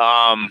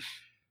 I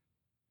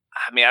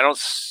don't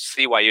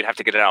see why you'd have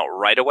to get it out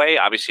right away.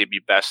 Obviously, it'd be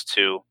best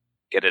to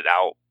get it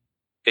out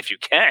if you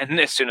can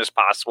as soon as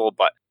possible.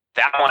 But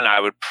that one I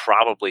would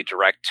probably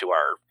direct to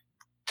our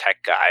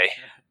tech guy.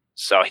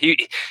 So he's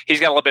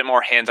got a little bit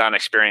more hands-on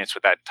experience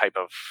with that type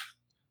of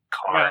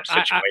car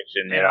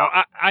situation.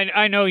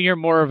 I know you're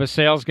more of a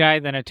sales guy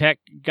than a tech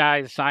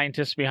guy, the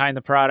scientist behind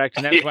the product,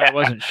 and that's why I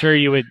wasn't sure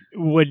you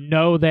would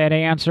know that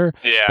answer.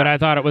 Yeah. But I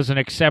thought it was an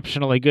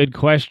exceptionally good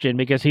question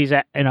because his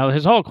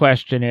whole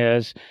question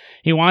is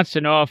he wants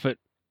to know if it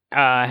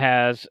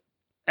has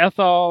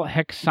ethyl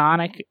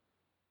hexanonic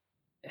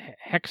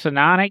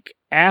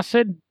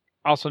acid,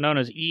 also known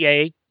as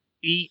EAH,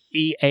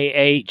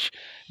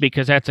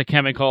 because that's a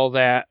chemical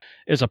that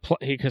is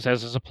because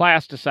as a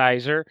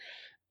plasticizer,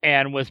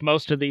 and with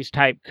most of these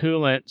type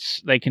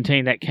coolants, they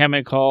contain that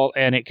chemical,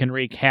 and it can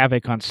wreak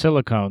havoc on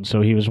silicone.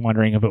 So he was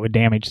wondering if it would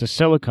damage the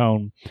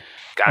silicone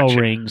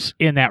O-rings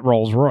in that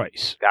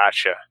Rolls-Royce.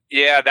 Gotcha.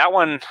 Yeah, that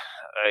one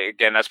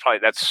again.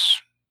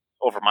 That's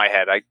over my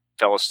head. I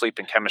fell asleep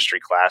in chemistry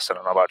class. I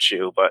don't know about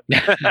you, but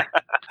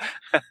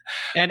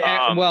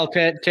well,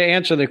 to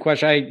answer the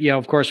question,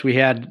 of course, we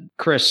had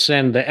Chris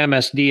send the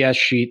MSDS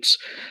sheets.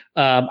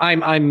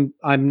 I'm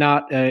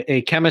not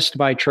a chemist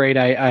by trade.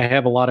 I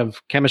have a lot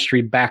of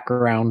chemistry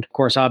background. Of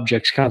course,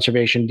 objects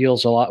conservation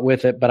deals a lot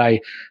with it, but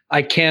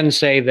I can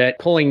say that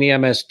pulling the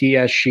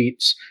MSDS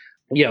sheets,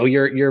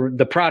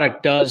 the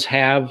product does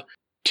have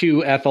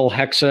 2-ethyl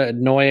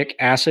hexanoic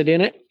acid in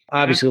it.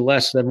 Obviously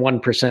less than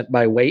 1%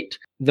 by weight.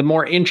 The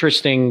more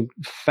interesting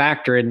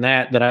factor in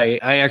that I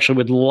actually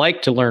would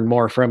like to learn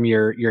more from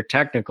your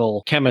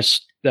technical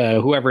chemist,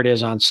 whoever it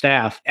is on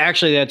staff.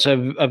 Actually, that's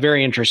a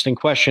very interesting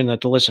question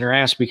that the listener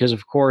asked because,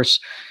 of course,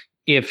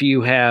 if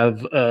you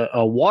have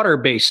a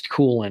water-based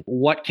coolant,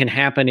 what can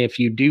happen if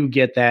you do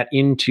get that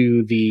in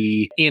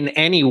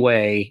any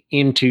way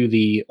into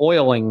the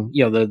oiling,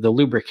 the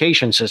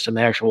lubrication system,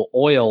 the actual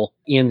oil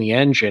in the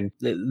engine?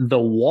 The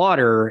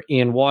water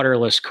in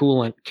waterless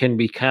coolant can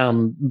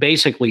become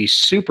basically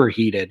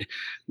superheated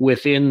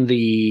within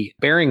the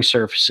bearing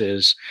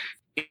surfaces.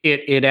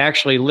 It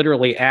actually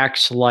literally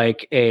acts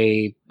like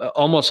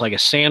almost like a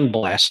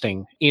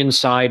sandblasting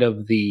inside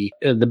of the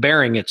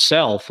bearing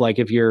itself. Like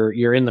if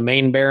you're in the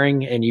main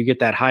bearing and you get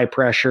that high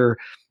pressure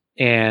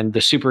and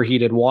the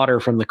superheated water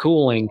from the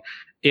cooling,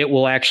 it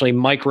will actually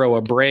micro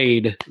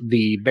abrade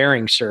the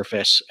bearing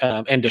surface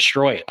and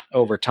destroy it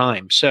over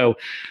time. So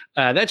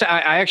I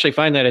actually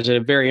find that as a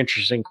very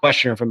interesting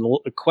question from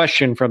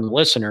the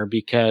listener,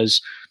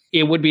 because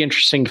it would be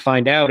interesting to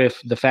find out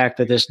if the fact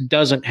that this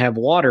doesn't have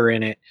water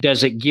in it,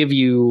 does it give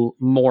you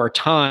more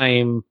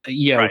time,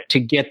 to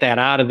get that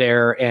out of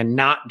there and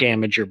not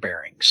damage your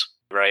bearings?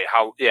 Right.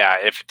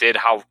 If it did,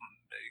 how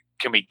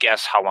can we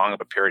guess how long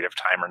of a period of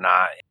time or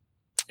not?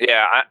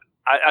 Yeah.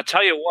 I'll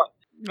tell you what.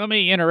 Let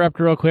me interrupt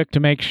real quick to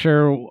make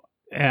sure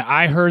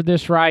I heard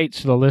this right,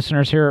 so the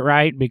listeners hear it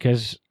right,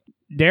 because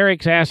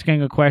Derek's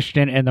asking a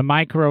question, and the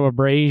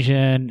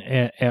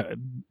microabrasion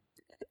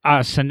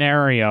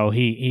scenario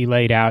he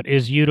laid out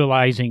is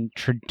utilizing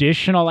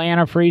traditional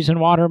antifreeze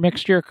and water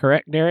mixture,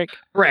 correct, Derek?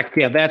 Correct.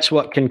 Yeah, that's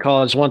what can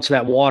cause, once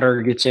that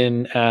water gets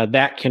in,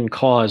 that can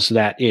cause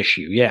that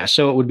issue. Yeah,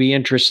 so it would be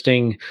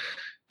interesting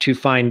to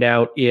find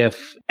out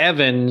if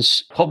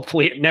Evans,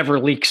 hopefully it never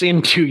leaks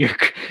into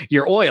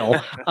your oil.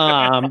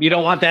 You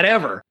don't want that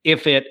ever.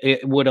 If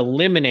it would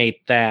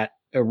eliminate that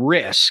a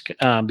risk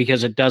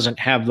because it doesn't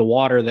have the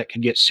water that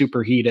could get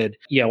superheated,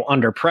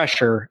 under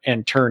pressure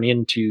and turn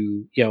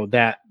into,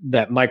 that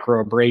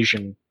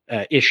microabrasion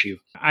issue.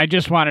 I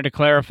just wanted to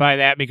clarify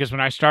that because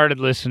when I started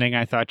listening,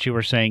 I thought you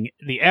were saying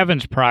the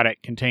Evans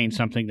product contains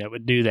something that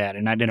would do that,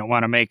 and I didn't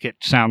want to make it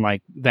sound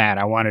like that.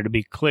 I wanted to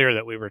be clear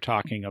that we were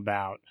talking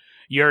about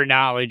your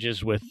knowledge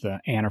is with the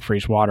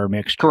antifreeze water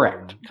mixture.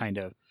 Correct. Kind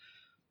of.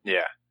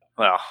 Yeah.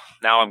 Well,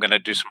 now I'm going to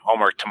do some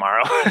homework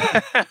tomorrow.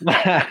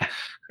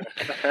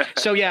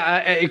 So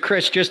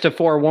Chris, just to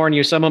forewarn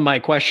you, some of my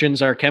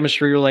questions are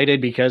chemistry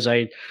related because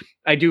I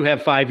do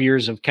have 5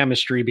 years of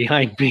chemistry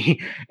behind me.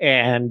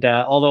 And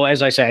although,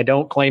 as I say, I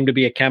don't claim to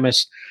be a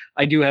chemist,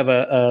 I do have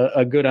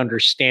a good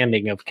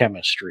understanding of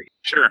chemistry.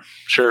 Sure.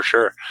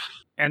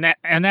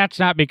 And that's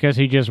not because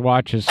he just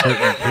watches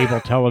certain cable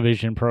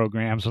television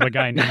programs with a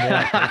guy named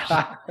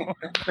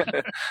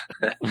Walters.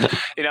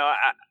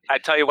 I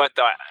tell you what,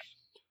 though.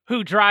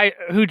 Who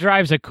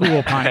drives a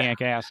cool Pontiac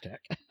Aztek.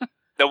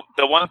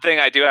 The one thing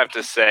I do have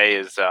to say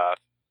is,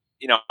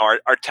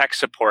 our tech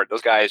support,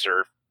 those guys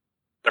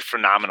they're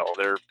phenomenal.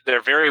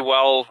 They're very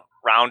well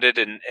rounded,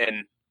 and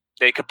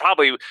they could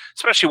probably,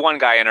 especially one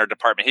guy in our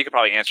department, he could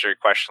probably answer a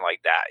question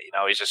like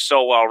that. He's just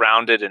so well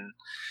rounded in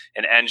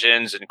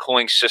engines and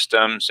cooling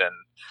systems and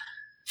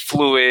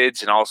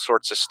fluids and all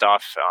sorts of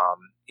stuff.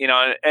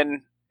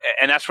 And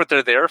that's what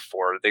they're there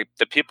for.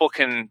 The people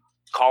can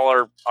call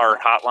our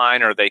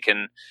hotline, or they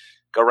can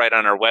go right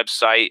on our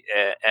website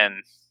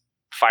and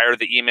fire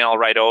the email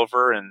right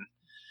over, and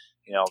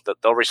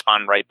they'll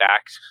respond right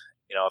back.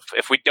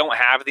 If we don't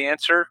have the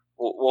answer,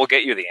 we'll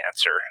get you the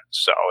answer.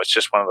 So it's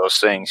just one of those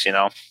things.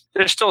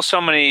 There's still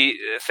so many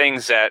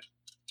things that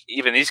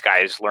even these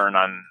guys learn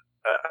on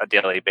a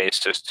daily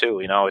basis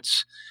too.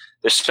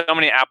 There's so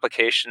many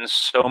applications,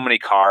 so many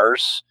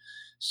cars,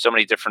 so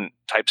many different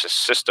types of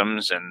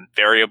systems and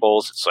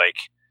variables. It's like,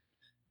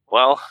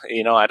 well,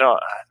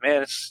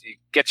 it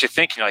gets you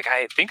thinking, like,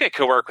 I think I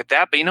could work with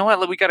that, but you know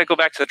what? We got to go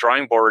back to the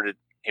drawing board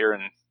here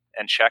and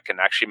check and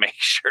actually make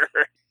sure.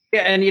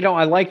 Yeah, and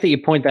I like that you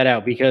point that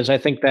out, because I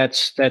think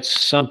that's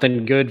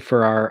something good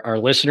for our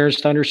listeners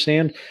to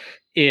understand,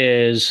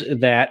 is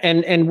that,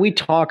 and we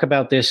talk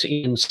about this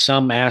in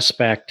some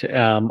aspect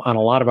on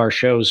a lot of our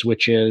shows,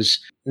 which is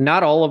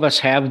not all of us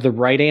have the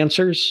right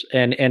answers,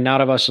 and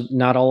not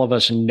all of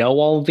us know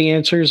all of the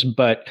answers,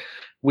 but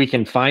we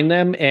can find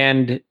them,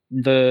 and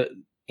the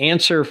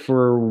answer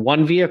for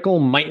one vehicle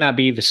might not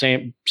be the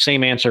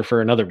same answer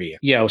for another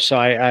vehicle.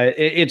 So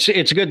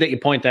it's good that you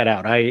point that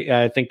out.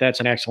 I think that's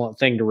an excellent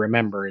thing to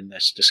remember in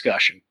this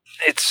discussion.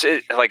 It's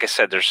like I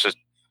said, there's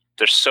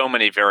so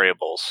many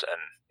variables, and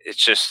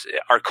it's just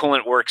our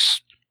coolant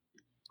works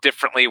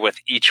differently with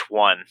each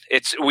one.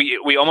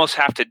 We almost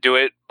have to do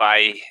it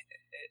by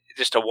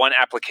just a one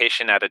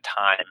application at a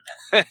time.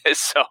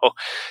 So,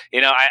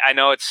 I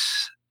know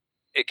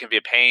it can be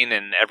a pain,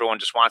 and everyone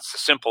just wants the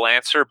simple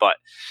answer, but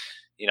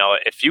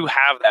if you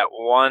have that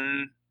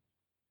one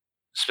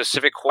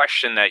specific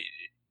question that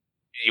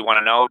you want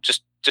to know,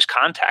 just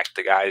contact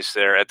the guys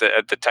there at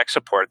the tech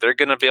support. They're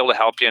going to be able to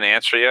help you and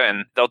answer you,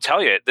 and they'll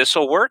tell you this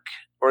will work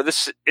or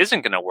this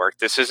isn't going to work.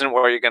 This isn't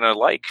what you're going to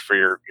like for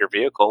your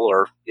vehicle,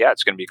 or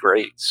it's going to be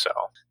great. So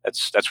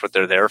that's what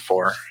they're there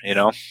for,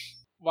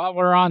 While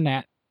we're on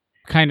that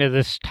kind of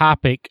this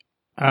topic,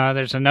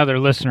 there's another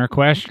listener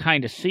question. What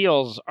kind of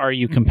seals are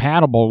you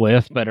compatible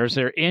with? But is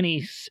there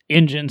any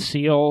engine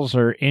seals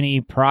or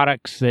any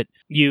products that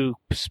you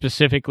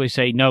specifically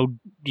say, no,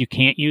 you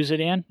can't use it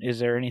in? Is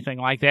there anything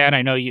like that?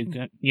 I know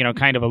you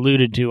kind of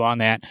alluded to on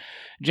that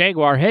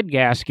Jaguar head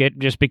gasket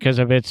just because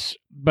of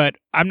but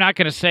I'm not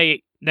going to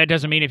say that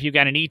doesn't mean if you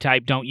got an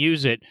E-Type, don't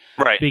use it.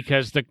 Right.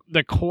 Because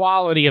the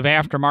quality of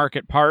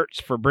aftermarket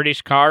parts for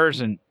British cars,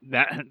 and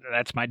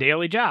that's my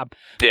daily job.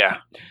 Yeah.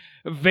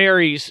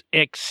 Varies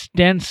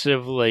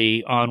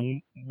extensively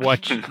on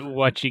what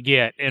you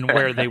get and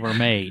where they were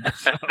made.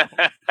 So.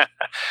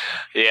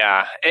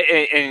 Yeah,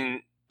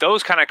 and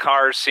those kind of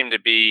cars seem to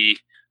be,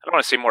 I don't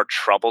want to say more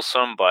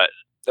troublesome, but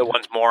the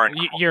ones more in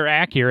you're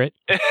accurate.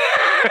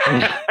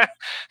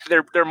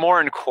 They're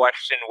more in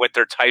question with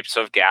their types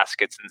of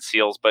gaskets and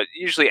seals, but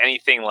usually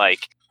anything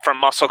like from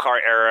muscle car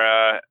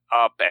era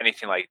up,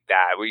 anything like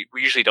that, we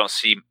usually don't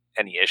see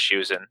any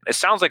issues. And it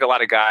sounds like a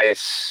lot of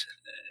guys.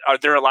 Are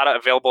there a lot of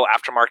available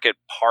aftermarket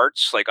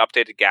parts, like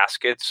updated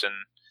gaskets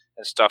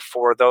and stuff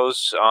for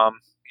those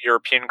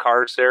European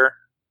cars there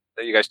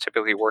that you guys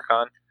typically work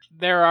on?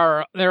 There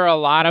are a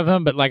lot of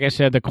them, but like I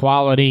said, the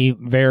quality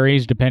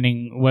varies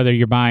depending whether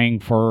you're buying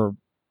for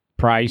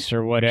price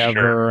or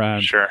whatever.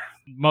 Sure.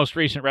 Most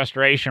recent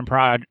restoration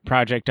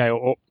project I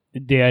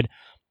did,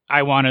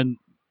 I wanted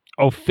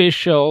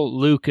official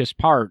Lucas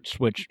parts,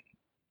 which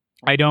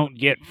I don't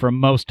get from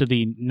most of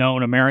the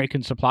known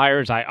American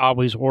suppliers. I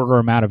always order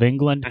them out of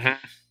England,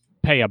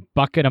 pay a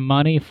bucket of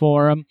money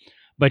for them,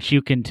 but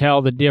you can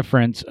tell the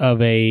difference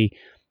of a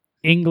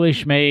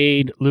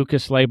English-made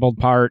Lucas-labeled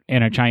part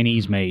and a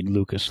Chinese-made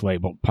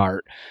Lucas-labeled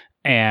part.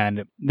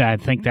 And I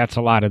think that's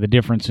a lot of the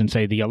difference in,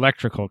 say, the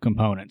electrical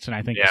components. And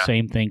I think the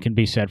same thing can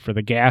be said for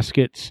the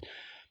gaskets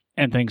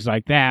and things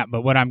like that.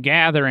 But what I'm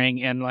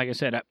gathering, and like I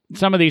said,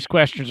 some of these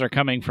questions are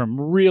coming from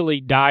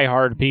really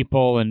diehard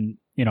people, and,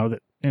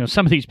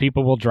 some of these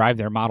people will drive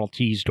their Model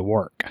Ts to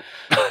work.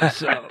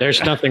 So,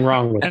 there's nothing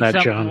wrong with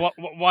that, John.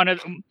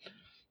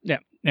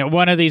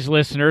 One of these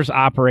listeners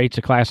operates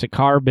a classic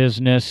car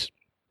business.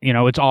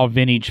 It's all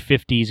vintage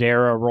 50s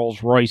era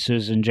Rolls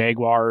Royces and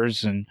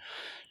Jaguars and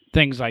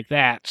things like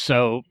that.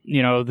 So,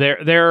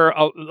 they're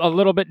a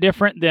little bit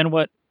different than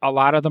what a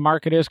lot of the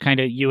market is. Kind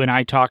of, you and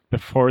I talked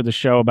before the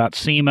show about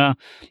SEMA.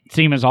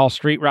 SEMA's all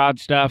street rod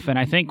stuff. And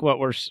I think what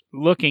we're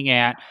looking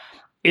at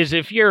is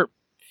if you're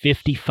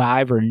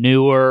 55 or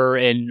newer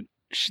and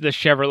the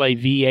Chevrolet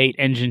V8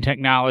 engine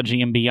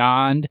technology and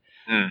beyond,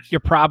 you're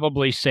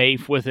probably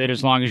safe with it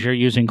as long as you're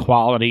using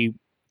quality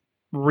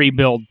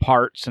rebuild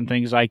parts and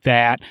things like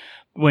that.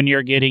 When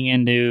you're getting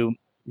into,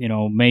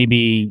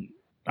 maybe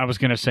I was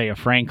going to say a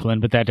Franklin,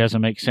 but that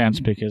doesn't make sense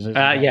because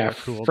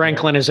it's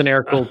Franklin is an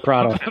air-cooled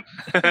product.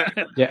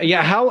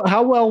 Yeah.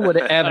 How well would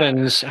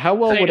Evans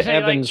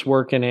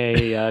work in a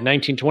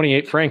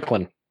 1928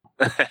 Franklin?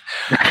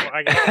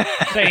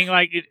 Saying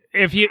like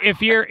if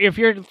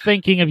you're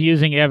thinking of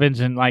using Evans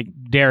and like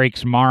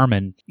Derek's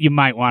Marmon, you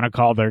might want to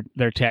call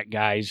their tech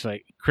guys.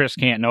 Like Chris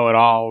can't know it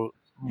all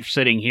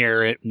sitting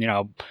here.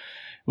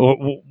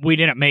 We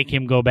didn't make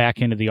him go back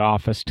into the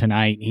office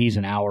tonight. He's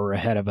an hour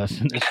ahead of us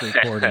in this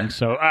recording,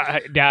 so I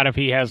doubt if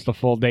he has the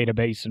full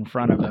database in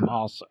front of him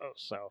also.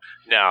 So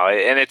no,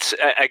 and it's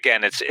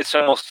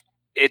almost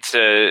it's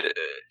a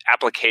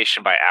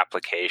application by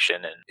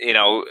application, and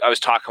I was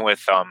talking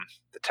with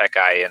the tech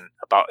guy and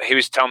he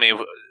was telling me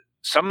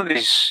some of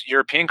these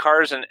European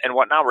cars and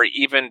whatnot were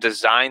even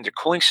designed. The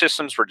cooling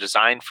systems were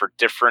designed for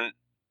different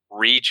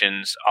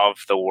regions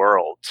of the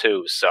world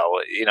too. So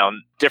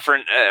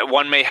different.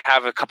 One may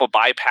have a couple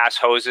bypass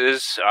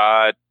hoses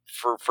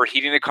for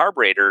heating the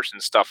carburetors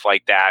and stuff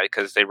like that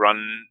because they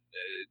run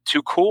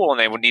too cool and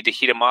they would need to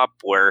heat them up.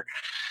 Where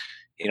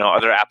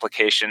other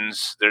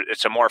applications,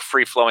 it's a more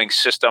free flowing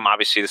system.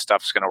 Obviously, the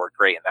stuff's going to work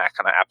great in that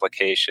kind of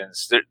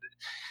applications.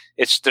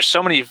 There's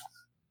so many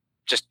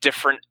just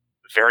different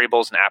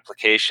variables and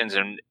applications,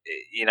 and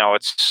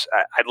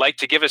I'd like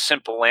to give a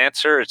simple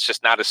answer. It's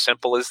just not as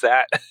simple as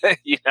that.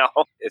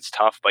 It's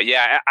tough, but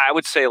yeah, I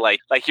would say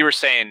like you were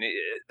saying,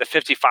 the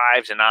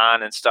 55s and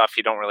on and stuff,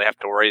 you don't really have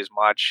to worry as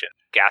much. And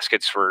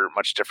gaskets were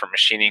much different.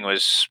 Machining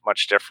was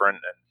much different.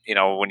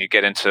 And when you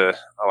get into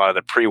a lot of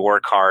the pre-war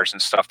cars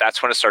and stuff,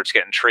 that's when it starts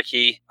getting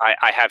tricky.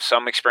 I have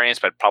some experience,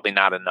 but probably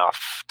not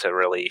enough to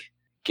really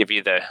give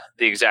you the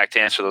exact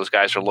answer those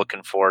guys are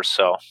looking for.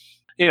 So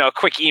a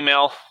quick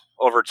email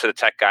over to the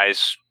tech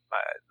guys,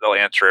 they'll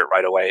answer it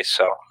right away.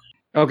 So,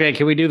 okay,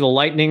 can we do the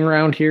lightning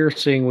round here?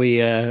 Seeing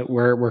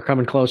we're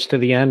coming close to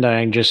the end,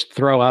 I can just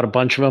throw out a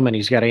bunch of them, and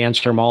he's got to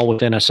answer them all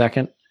within a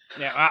second.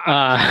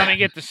 Yeah, let me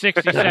get the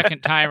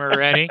 60-second timer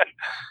ready.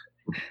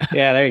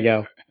 Yeah, there you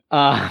go.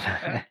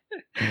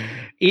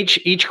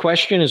 Each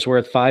question is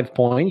worth 5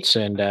 points,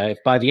 and if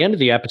by the end of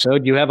the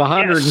episode you have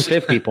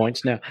 150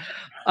 points now.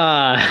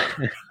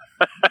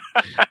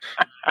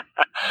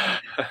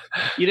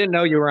 You didn't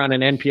know you were on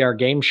an NPR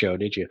game show,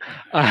 did you?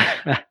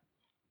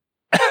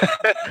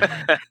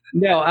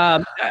 No,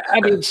 I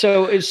mean,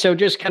 so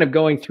just kind of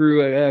going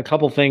through a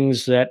couple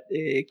things that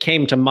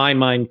came to my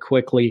mind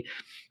quickly.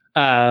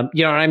 I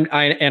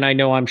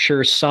know I'm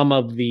sure some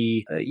of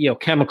the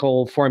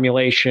chemical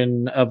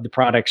formulation of the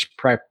product's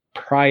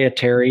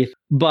proprietary,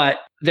 but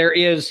there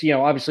is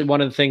obviously one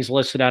of the things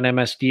listed on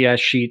MSDS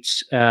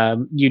sheets.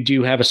 You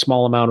do have a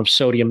small amount of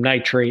sodium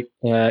nitrate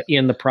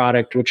in the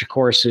product, which of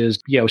course is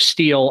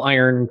steel,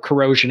 iron,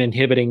 corrosion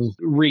inhibiting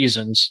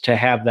reasons to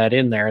have that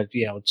in there.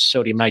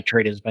 Sodium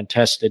nitrate has been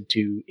tested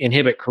to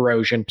inhibit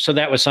corrosion, so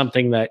that was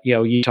something that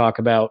you talk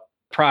about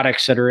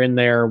products that are in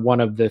there. One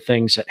of the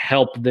things that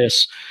help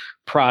this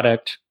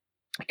product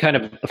kind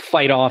of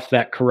fight off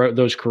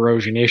those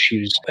corrosion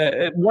issues.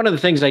 One of the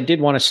things I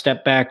did want to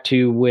step back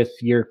to with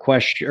your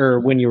question, or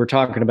when you were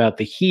talking about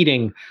the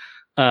heating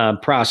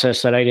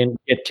process that I didn't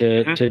get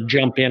to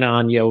jump in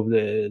on,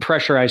 the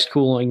pressurized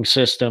cooling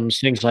systems,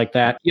 things like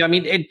that. I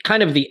mean, it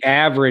kind of the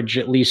average,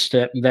 at least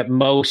that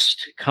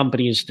most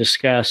companies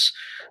discuss.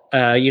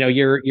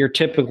 You're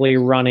typically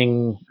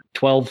running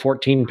 12,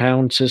 14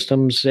 pound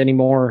systems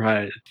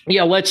anymore.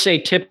 Let's say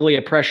typically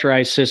a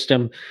pressurized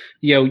system,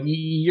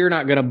 you're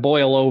not going to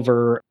boil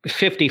over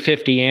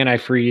 50-50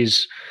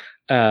 antifreeze,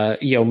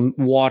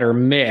 water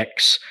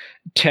mix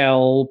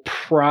till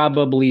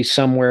probably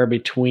somewhere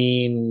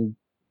between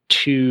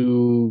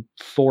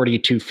 240,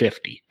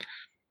 250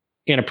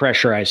 in a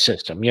pressurized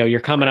system.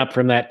 You're coming up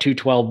from that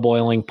 212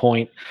 boiling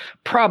point,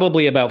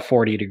 probably about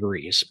 40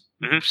 degrees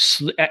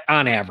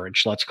on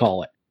average, let's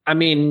call it. I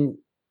mean,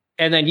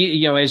 and then,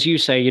 as you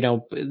say,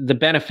 the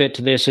benefit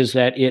to this is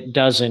that it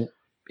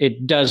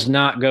does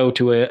not go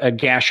to a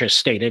gaseous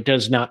state. It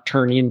does not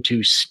turn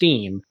into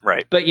steam.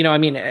 Right. But,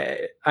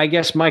 I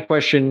guess my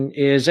question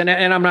is, and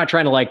I'm not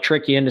trying to like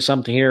trick you into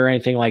something here or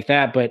anything like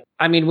that, but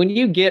I mean, when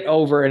you get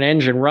over an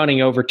engine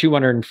running over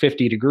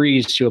 250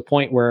 degrees to a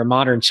point where a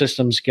modern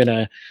system's going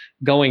to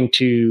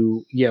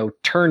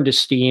turn to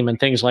steam and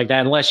things like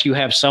that, unless you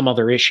have some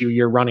other issue,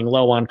 you're running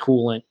low on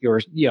coolant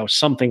or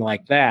something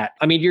like that.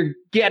 I mean, you're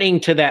getting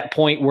to that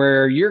point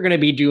where you're going to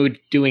be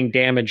doing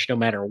damage no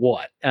matter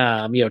what.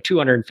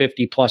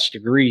 250 plus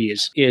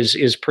degrees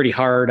is pretty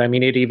hard. I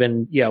mean, it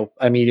even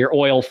your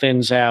oil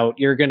thins out.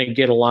 You're going to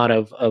get a lot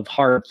of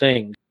hard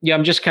things. Yeah,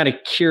 I'm just kind of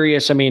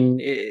curious. I mean,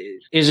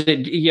 is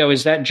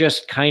that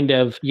just kind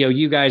of,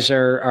 you guys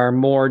are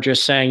more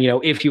just saying,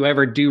 if you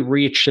ever do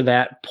reach to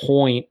that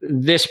point,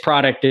 this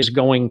product is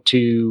going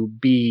to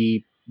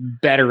be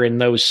better in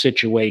those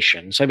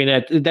situations. I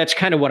mean, that's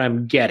kind of what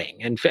I'm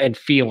getting and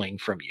feeling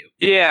from you.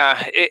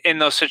 Yeah, in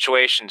those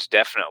situations,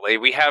 definitely.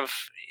 We have,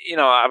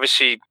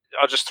 obviously,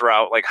 I'll just throw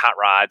out like hot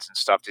rods and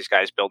stuff. These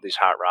guys build these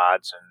hot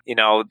rods,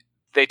 and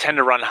they tend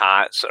to run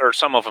hot, or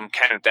some of them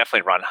can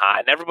definitely run hot.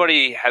 And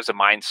everybody has a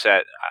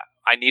mindset,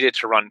 I need it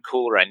to run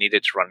cooler. I need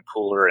it to run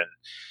cooler. And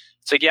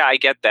it's like, yeah, I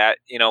get that.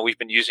 We've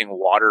been using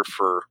water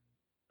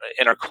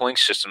in our cooling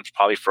systems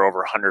probably for over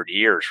 100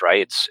 years,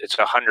 right? It's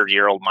a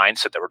 100-year-old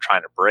mindset that we're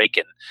trying to break.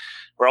 And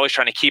we're always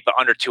trying to keep it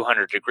under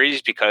 200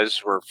 degrees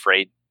because we're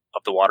afraid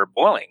of the water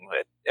boiling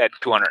at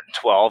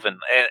 212.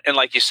 And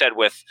like you said,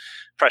 with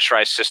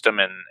pressurized system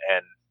and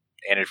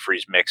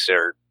antifreeze mix,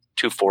 they're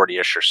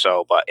 240-ish or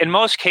so. But in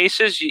most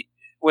cases,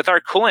 with our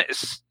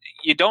coolant,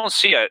 you don't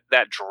see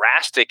that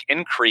drastic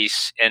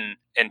increase in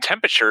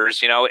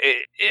temperatures.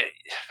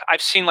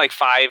 I've seen like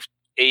 5,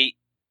 8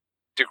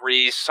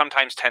 degrees,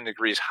 sometimes 10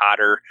 degrees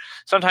hotter.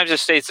 Sometimes it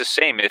stays the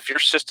same. If your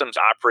system's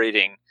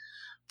operating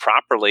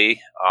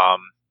properly,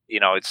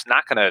 it's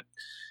not going to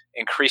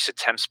increase the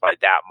temps by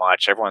that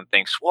much. Everyone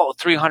thinks, whoa,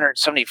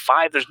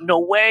 375, there's no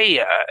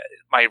way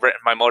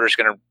my motor's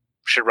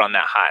should run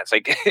that hot. It's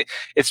like,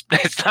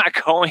 it's not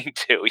going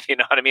to, you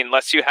know what I mean?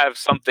 Unless you have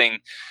something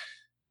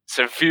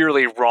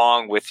severely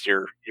wrong with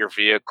your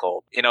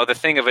vehicle. The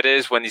thing of it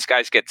is, when these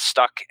guys get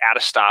stuck at a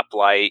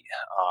stoplight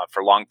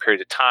for a long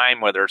period of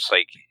time, whether it's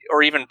like,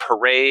 or even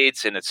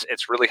parades, and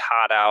it's really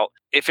hot out,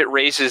 if it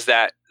raises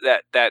that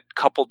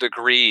couple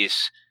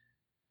degrees,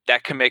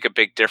 that can make a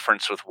big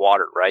difference with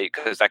water, right?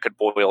 Because that could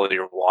boil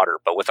your water.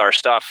 But with our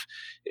stuff,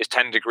 is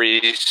 10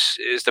 degrees,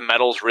 is the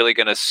metals really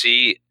going to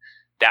see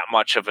that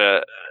much of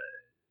a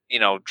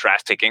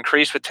drastic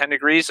increase with 10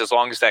 degrees? As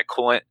long as that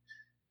coolant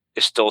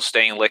is still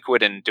staying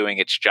liquid and doing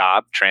its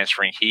job,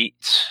 transferring heat,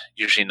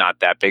 usually not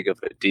that big of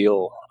a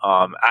deal.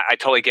 I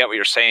totally get what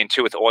you're saying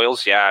too with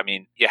oils. Yeah, I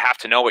mean, you have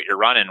to know what you're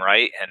running,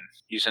 right? And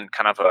using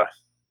kind of a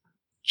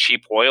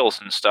cheap oils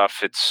and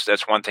stuff,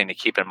 that's one thing to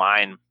keep in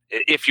mind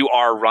if you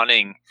are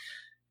running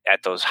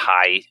at those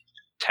high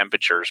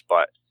temperatures.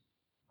 But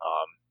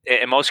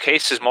in most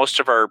cases, most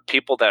of our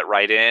people that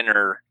write in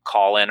or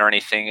call in or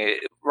anything,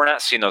 we're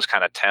not seeing those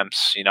kind of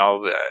temps.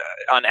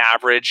 On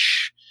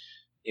average,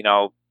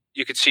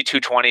 you could see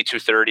 220,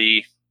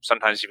 230,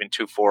 sometimes even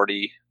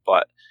 240,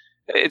 but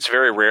it's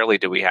very rarely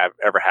do we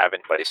ever have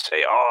anybody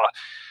say, "Oh,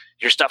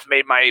 your stuff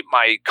made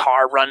my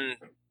car run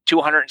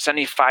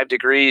 275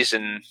 degrees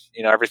and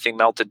everything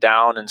melted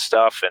down and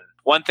stuff." And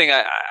one thing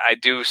I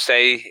do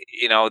say,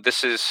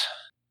 this is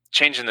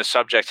changing the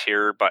subject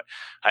here, but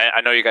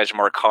I know you guys are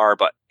more car,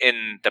 but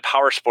in the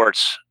power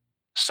sports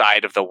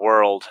side of the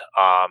world,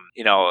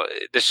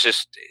 this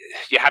just,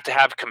 you have to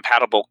have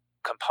compatible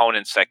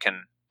components that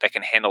can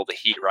handle the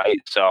heat, right?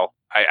 So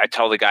I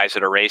tell the guys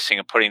that are racing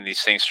and putting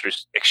these things through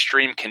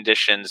extreme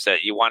conditions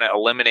that you want to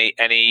eliminate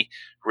any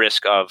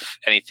risk of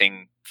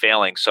anything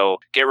failing. So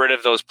get rid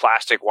of those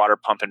plastic water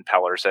pump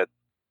impellers that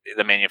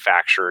the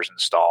manufacturers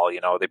install.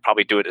 They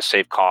probably do it to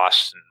save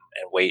costs and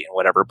weight and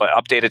whatever, but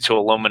update it to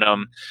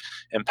aluminum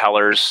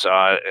impellers,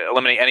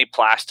 eliminate any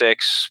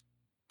plastics,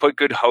 put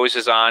good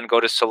hoses on,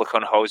 go to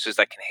silicone hoses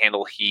that can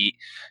handle heat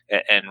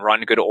and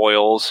run good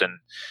oils. And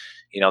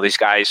these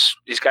guys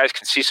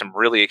can see some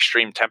really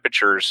extreme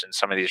temperatures in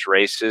some of these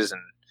races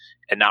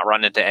and not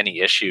run into any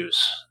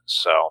issues.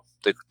 So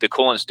the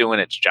coolant's doing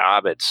its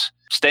job. It's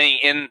staying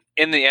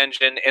in the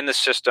engine, in the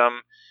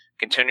system,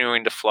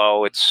 continuing to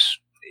flow. It's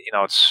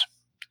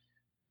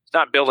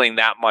not building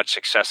that much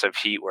excessive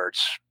heat where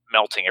it's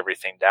melting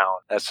everything down.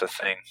 That's the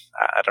thing.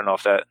 I don't know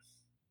if that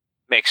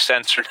makes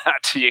sense or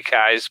not to you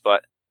guys,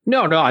 but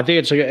No, I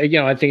think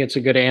it's a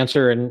good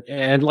answer,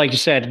 and like you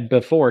said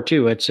before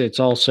too, it's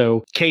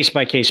also case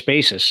by case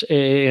basis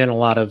in a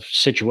lot of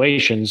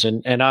situations,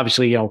 and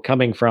obviously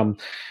coming from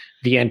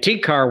the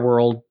antique car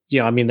world,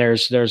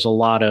 there's a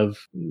lot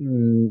of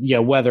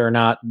whether or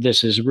not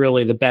this is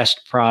really the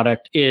best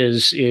product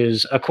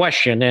is a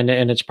question,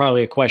 and it's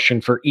probably a question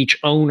for each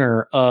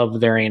owner of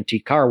their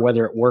antique car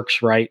whether it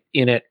works right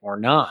in it or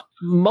not.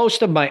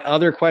 Most of my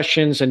other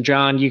questions, and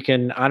John,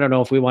 I don't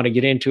know if we want to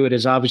get into it,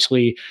 is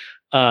obviously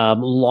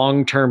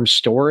long-term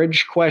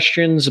storage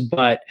questions,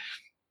 but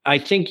I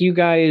think you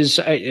guys,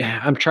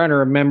 I'm trying to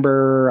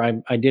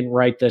remember, I didn't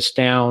write this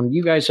down.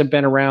 You guys have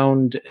been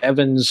around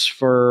Evans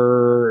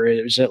for,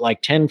 is it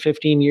like 10,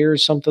 15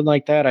 years, something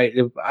like that? I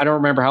don't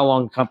remember how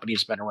long the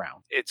company's been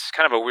around. It's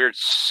kind of a weird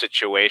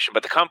situation,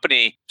 but the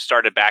company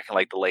started back in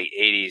like the late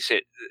 80s.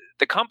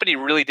 The company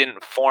really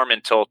didn't form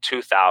until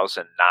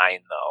 2009,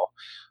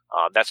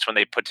 though. That's when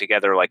they put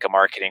together like a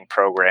marketing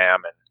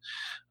program and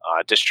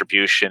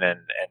distribution and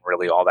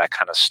really all that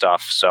kind of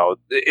stuff. So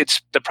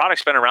the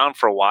product's been around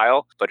for a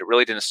while, but it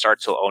really didn't start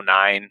till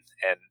 2009.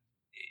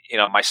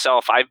 And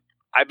myself,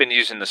 I've been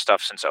using this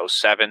stuff since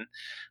 2007.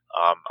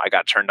 I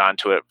got turned on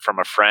to it from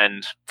a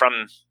friend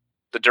from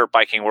the dirt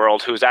biking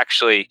world who was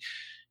actually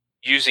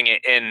using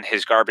it in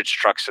his garbage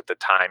trucks at the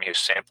time. He was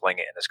sampling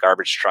it in his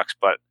garbage trucks,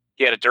 but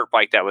he had a dirt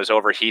bike that was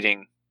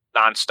overheating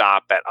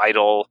nonstop at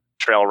idle,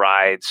 trail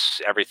rides,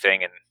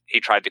 everything, and he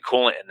tried to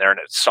cool it in there and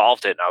it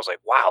solved it. And I was like,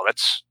 wow,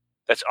 that's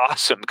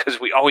awesome, because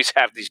we always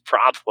have these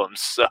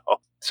problems.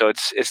 So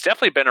it's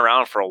definitely been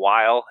around for a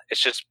while.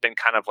 It's just been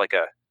kind of like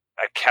a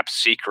kept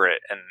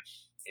secret. And,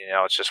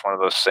 it's just one of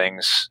those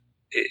things.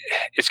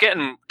 it's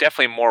getting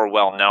definitely more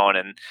well known,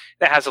 and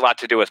that has a lot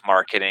to do with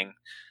marketing,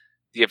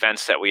 the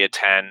events that we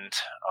attend,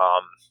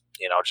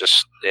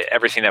 just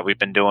everything that we've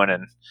been doing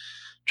and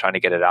trying to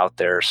get it out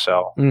there.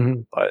 So,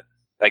 but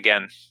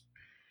again,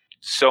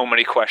 so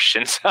many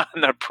questions on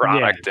the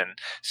product and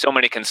so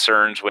many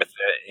concerns with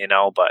it,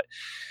 but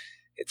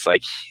it's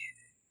like,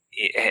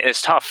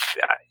 it's tough.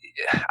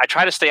 I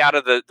try to stay out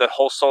of the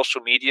whole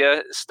social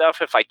media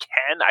stuff if I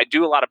can. I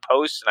do a lot of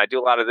posts and I do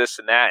a lot of this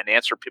and that and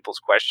answer people's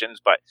questions,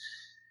 but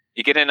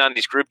you get in on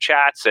these group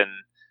chats and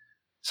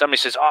somebody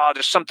says, "Oh,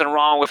 there's something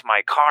wrong with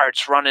my car.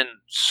 It's running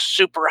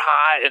super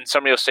hot." And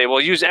somebody will say,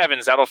 "Well, use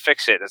Evans. That'll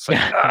fix it." It's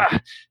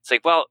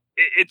like, well,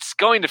 it's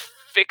going to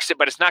fix it,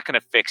 but it's not going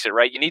to fix it,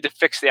 right? You need to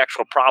fix the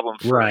actual problem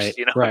first. Right,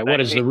 right.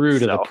 What is the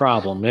root of the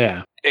problem?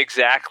 Yeah.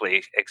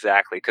 Exactly.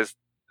 Because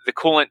the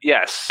coolant,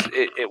 yes,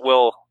 it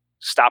will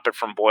stop it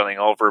from boiling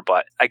over.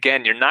 But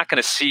again, you're not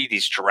going to see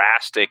these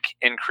drastic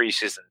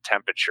increases in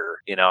temperature,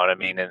 you know what I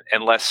mean? And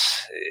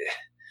unless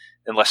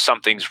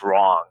something's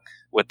wrong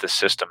with the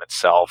system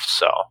itself.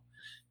 So,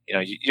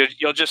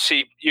 you'll just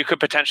see, you could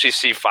potentially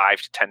see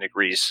 5 to 10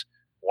 degrees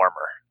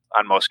warmer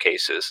on most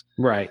cases.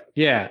 Right.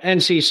 Yeah.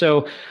 And see,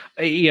 so,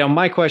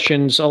 my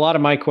questions, a lot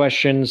of my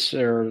questions,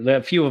 or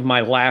a few of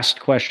my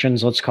last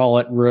questions, let's call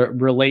it,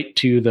 relate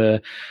to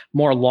the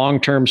more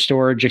long-term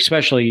storage,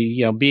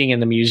 especially, being in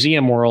the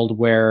museum world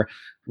where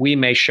we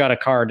may shut a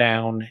car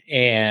down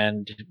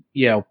and,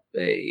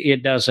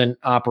 it doesn't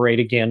operate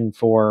again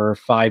for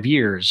 5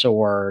 years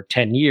or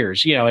 10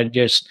 years. It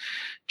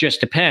just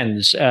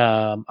depends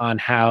on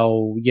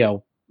how,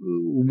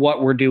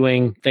 what we're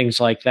doing, things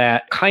like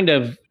that. Kind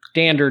of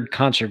standard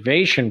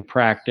conservation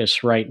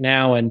practice right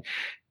now. And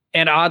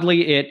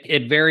oddly,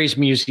 it varies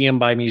museum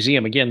by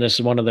museum. Again, this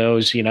is one of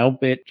those,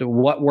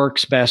 what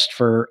works best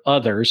for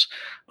others.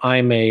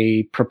 I'm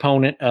a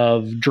proponent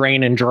of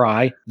drain and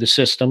dry the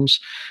systems.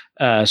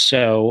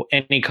 So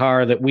any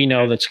car that we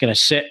know that's going to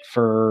sit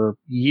for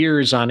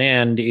years on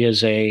end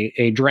is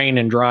a drain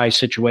and dry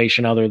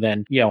situation, other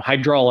than,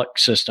 hydraulic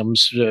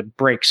systems,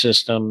 brake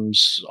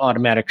systems,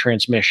 automatic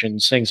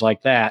transmissions, things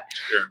like that.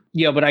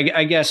 Sure. But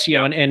I guess,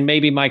 and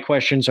maybe my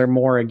questions are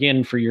more,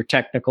 again, for your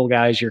technical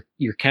guys,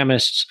 your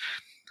chemists,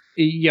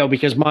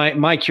 because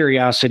my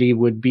curiosity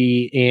would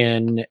be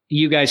in,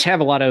 you guys have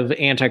a lot of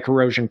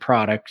anti-corrosion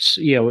products,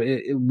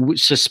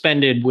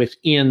 suspended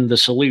within the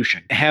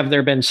solution. Have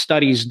there been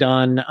studies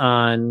done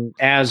on,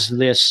 as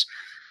this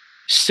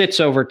sits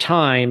over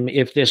time,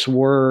 if this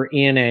were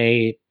in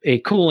a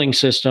cooling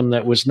system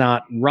that was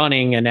not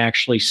running and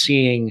actually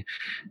seeing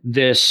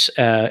this,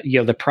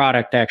 the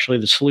product, actually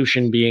the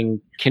solution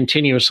being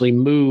continuously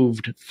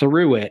moved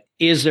through it,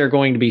 is there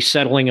going to be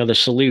settling of the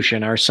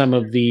solution? Are some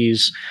of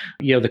these,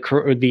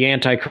 the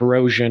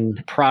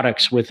anti-corrosion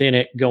products within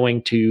it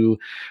going to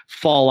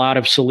fall out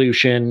of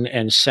solution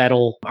and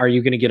settle? Are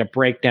you going to get a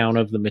breakdown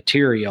of the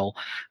material?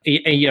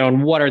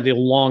 And what are the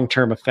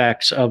long-term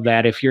effects of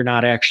that if you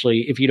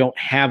don't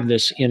have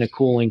this in a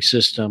cooling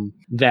system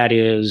that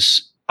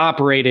is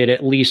operated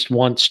at least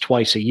once,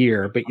 twice a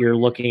year, but you're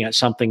looking at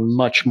something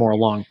much more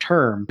long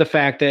term? The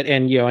fact that,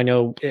 and I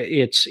know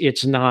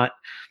it's not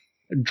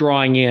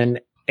drawing in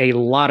a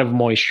lot of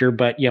moisture,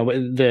 but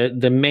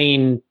the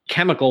main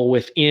chemical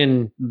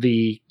within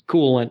the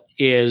coolant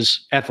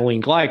is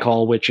ethylene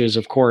glycol, which is,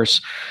 of course,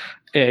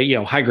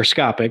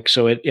 hygroscopic.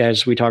 So it,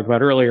 as we talked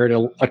about earlier,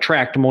 it'll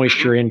attract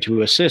moisture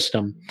into a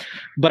system,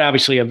 but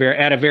obviously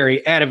at a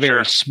very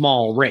sure.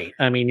 small rate.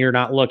 I mean, you're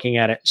not looking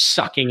at it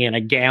sucking in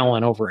a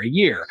gallon over a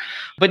year,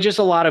 but just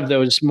a lot of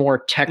those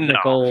more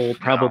technical,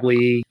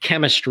 probably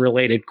chemist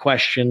related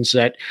questions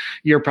that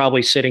you're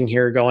probably sitting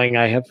here going,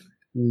 I have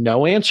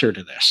no answer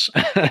to this.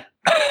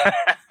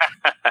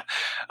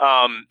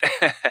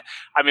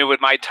 I mean,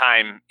 with my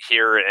time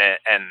here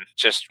and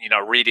just,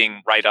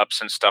 reading write-ups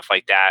and stuff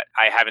like that,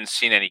 I haven't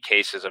seen any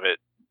cases of it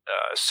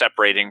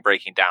separating,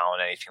 breaking down,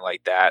 anything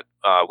like that.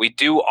 We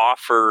do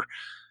offer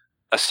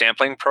a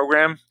sampling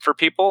program for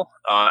people.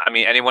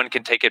 Anyone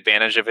can take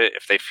advantage of it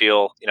if they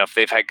feel, if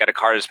they've got a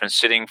car that's been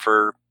sitting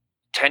for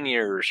 10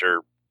 years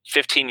or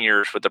 15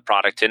 years with the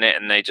product in it,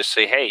 and they just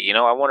say, hey,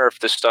 I wonder if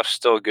this stuff's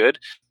still good.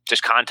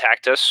 Just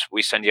contact us.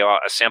 We send you a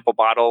sample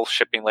bottle,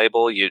 shipping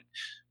label. You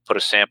put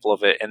a sample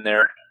of it in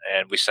there,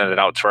 and we send it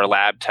out to our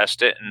lab,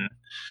 test it, and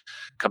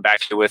come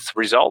back to you with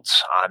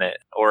results on it.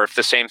 Or if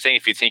the same thing,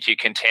 if you think you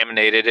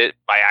contaminated it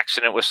by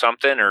accident with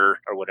something or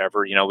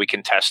whatever, we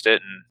can test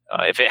it.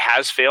 And if it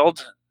has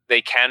failed,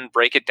 they can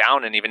break it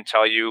down and even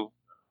tell you,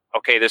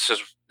 okay, this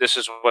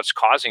is what's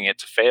causing it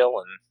to fail.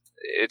 And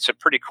it's a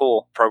pretty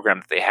cool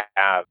program that they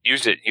have.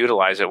 Use it,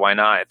 utilize it. Why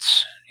not?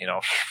 It's,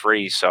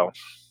 free. So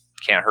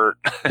can't hurt.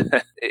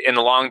 In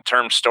the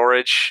long-term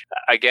storage,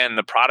 again,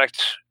 the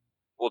product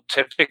will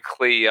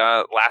typically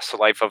last the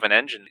life of an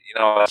engine.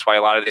 That's why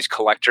a lot of these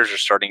collectors are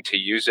starting to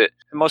use it.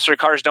 And most of their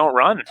cars don't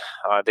run.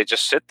 They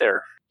just sit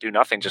there, do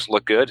nothing, just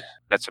look good.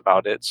 That's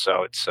about it.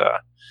 So it's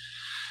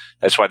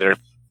that's why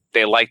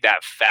they like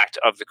that fact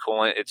of the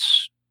coolant.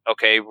 It's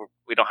okay.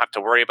 We don't have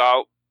to worry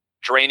about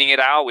draining it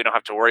out. We don't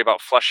have to worry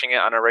about flushing it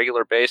on a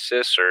regular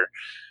basis, or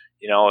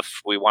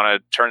if we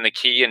want to turn the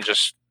key and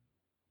just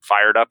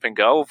fire it up and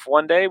go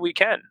one day, we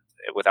can,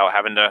 without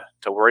having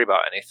to worry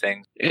about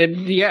anything.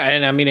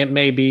 And I mean, it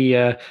may be.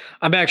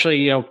 I'm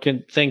actually,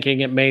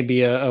 thinking it may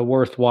be a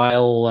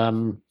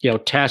worthwhile,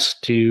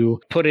 test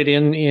to put it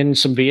in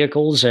some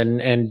vehicles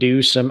and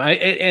do some.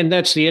 And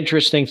that's the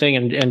interesting thing.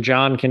 And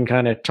John can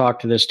kind of talk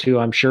to this too.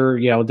 I'm sure,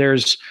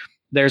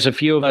 there's a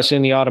few of us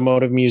in the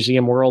automotive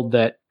museum world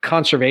that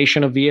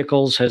conservation of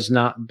vehicles has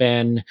not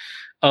been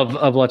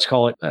of let's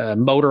call it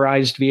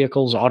motorized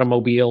vehicles,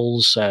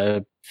 automobiles,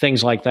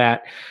 things like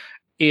that,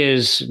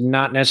 is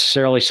not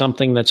necessarily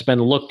something that's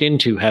been looked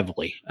into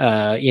heavily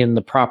in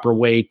the proper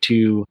way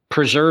to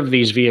preserve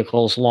these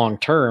vehicles long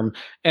term.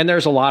 And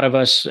there's a lot of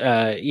us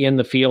in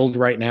the field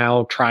right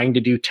now trying to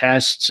do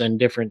tests and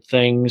different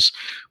things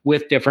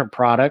with different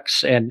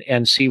products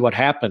and see what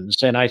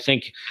happens. And I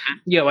think,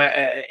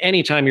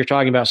 anytime you're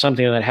talking about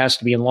something that has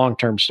to be in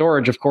long-term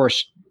storage, of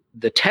course,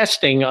 the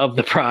testing of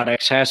the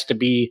products has to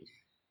be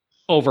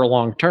over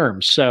long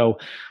term. So,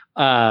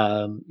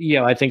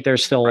 I think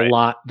there's still a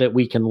lot that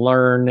we can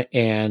learn,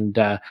 and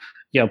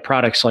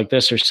products like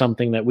this are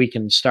something that we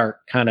can start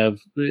kind of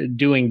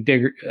doing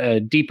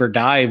deeper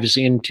dives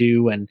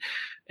into.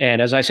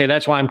 And as I say,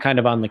 that's why I'm kind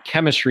of on the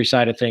chemistry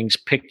side of things,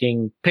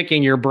 picking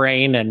your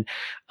brain and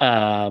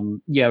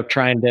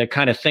trying to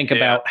kind of think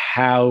about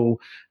how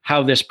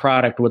this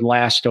product would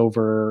last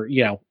over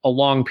a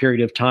long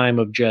period of time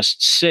of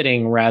just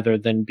sitting rather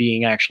than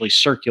being actually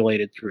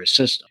circulated through a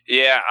system.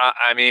 Yeah,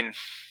 I mean.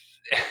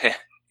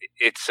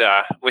 It's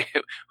we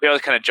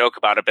always kind of joke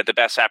about it, but the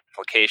best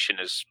application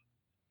is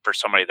for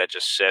somebody that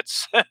just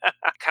sits.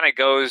 Kind of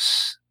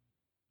goes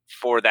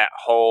for that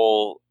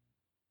whole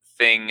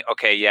thing.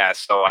 Okay, yeah.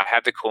 So I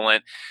have the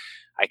coolant.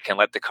 I can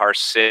let the car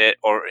sit,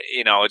 or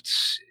it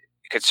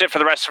could sit for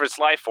the rest of its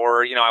life,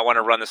 or I want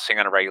to run this thing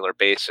on a regular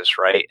basis,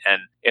 right?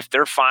 And if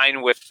they're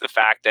fine with the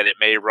fact that it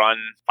may run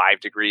 5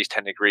 degrees,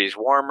 10 degrees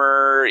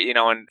warmer,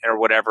 or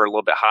whatever, a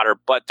little bit hotter,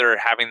 but they're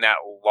having that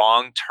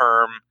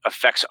long-term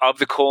effects of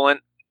the coolant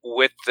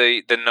with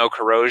the no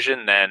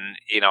corrosion, then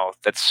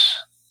that's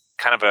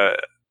kind of a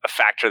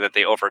factor that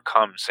they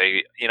overcome.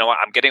 Say, what,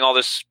 I'm getting all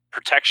this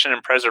protection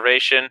and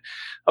preservation.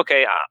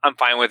 Okay, I'm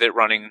fine with it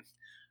running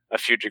a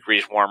few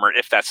degrees warmer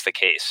if that's the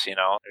case.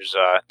 There's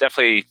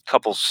definitely a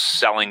couple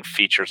selling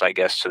features, I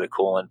guess, to the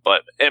coolant,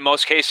 but in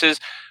most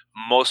cases,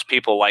 most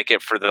people like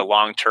it for the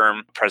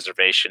long-term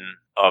preservation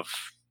of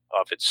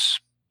its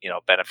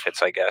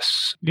benefits, I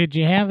guess. Did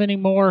you have any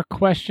more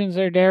questions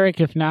there, Derek?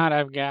 If not,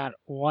 I've got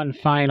one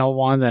final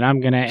one that I'm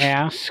going to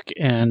ask,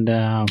 and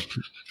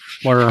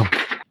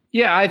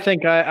Yeah, I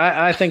think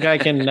I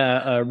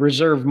can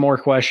reserve more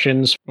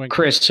questions.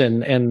 Chris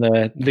and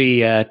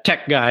the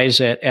tech guys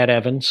at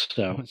Evans.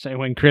 So say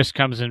when Chris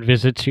comes and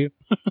visits you.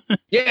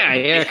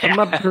 yeah, come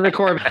up to the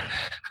Corvette.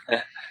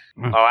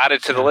 I'll add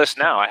it to the list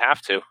now. I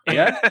have to.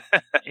 Yeah.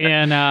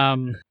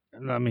 And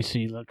let me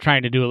see. I'm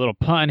trying to do a little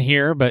pun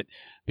here, but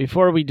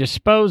before we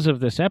dispose of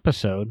this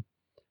episode,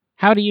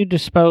 how do you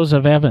dispose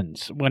of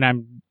Evans when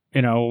I'm,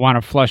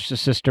 want to flush the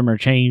system or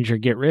change or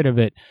get rid of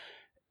it?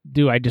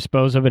 Do I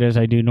dispose of it as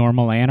I do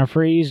normal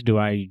antifreeze? Do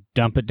I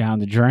dump it down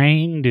the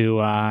drain?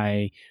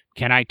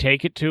 Can I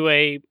take it to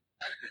a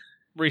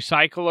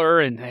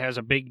recycler and it has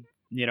a big,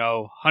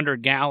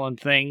 100-gallon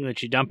thing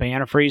that you dump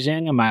antifreeze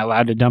in? Am I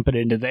allowed to dump it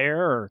into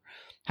there, or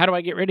how do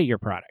I get rid of your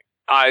product?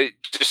 I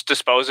just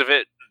dispose of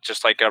it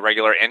just like a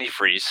regular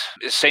antifreeze.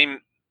 Same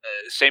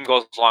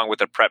goes along with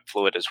the prep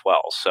fluid as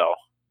well. So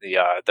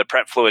the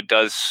prep fluid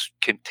does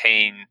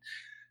contain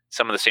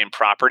some of the same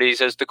properties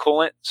as the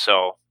coolant.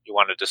 So you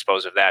want to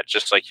dispose of that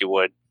just like you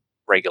would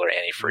regular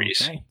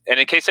antifreeze. Okay. And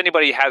in case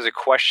anybody has a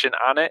question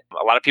on it,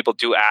 a lot of people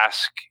do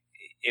ask,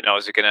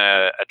 is it going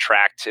to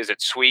attract, is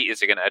it sweet?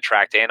 Is it going to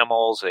attract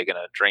animals? Are they going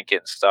to drink it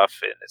and stuff?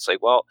 And it's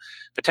like, well,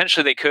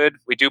 potentially they could.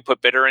 We do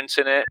put bitterants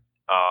in it.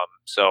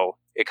 So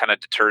it kind of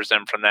deters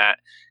them from that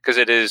because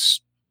it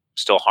is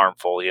still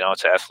harmful.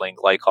 It's ethylene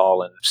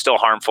glycol and still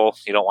harmful.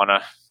 You don't want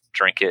to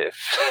drink it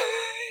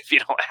if you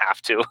don't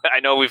have to. I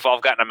know we've all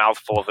gotten a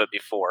mouthful of it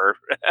before.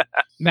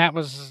 That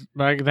was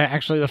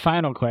actually the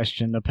final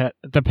question,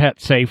 the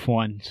pet safe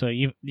one. So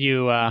you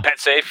pet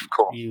safe,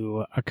 cool.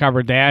 You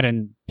covered that,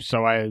 and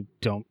so I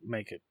don't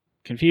make it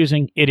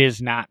confusing. It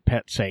is not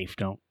pet safe.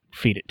 Don't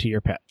feed it to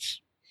your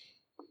pets.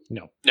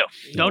 No.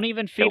 Don't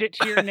even feed it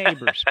to your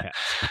neighbor's pets.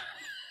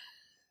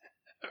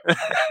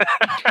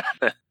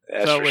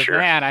 So with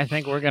that, I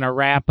think we're going to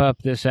wrap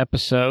up this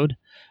episode.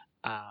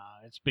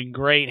 It's been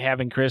great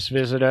having Chris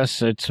visit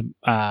us. It's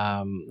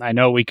I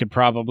know we could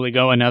probably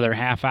go another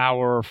half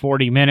hour or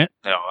 40 minutes.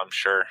 No, I'm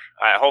sure.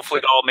 Hopefully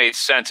it all made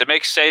sense. It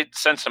makes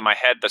sense in my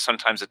head, but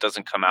sometimes it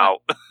doesn't come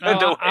out the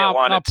way I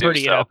want it to. I'll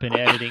pretty it up in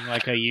editing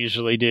like I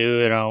usually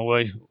do.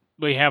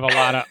 We have a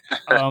lot of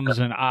ums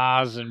and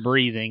ahs and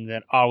breathing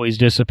that always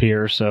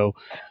disappear. So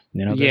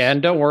Yeah,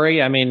 and don't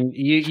worry. I mean,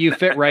 you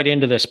fit right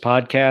into this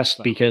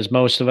podcast because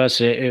most of us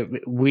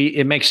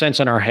it makes sense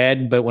in our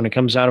head, but when it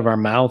comes out of our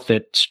mouth,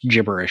 it's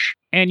gibberish.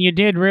 And you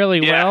did really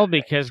Yeah, well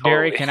because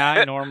totally. Derek and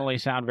I normally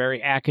sound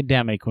very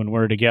academic when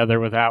we're together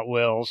without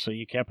Will, so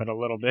you kept it a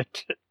little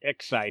bit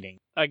exciting.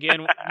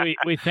 Again,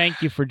 we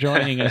thank you for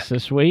joining us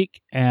this week,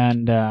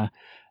 and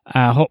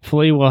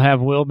hopefully we'll have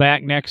Will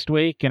back next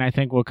week, and I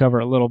think we'll cover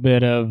a little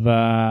bit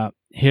of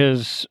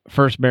his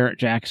first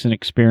Barrett-Jackson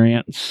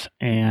experience,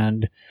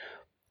 and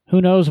who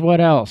knows what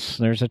else.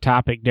 There's a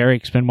topic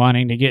Derek's been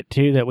wanting to get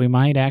to that we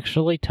might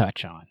actually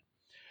touch on.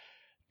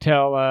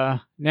 Till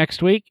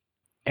next week,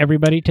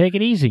 everybody take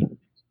it easy.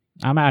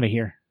 I'm out of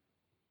here.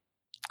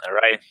 All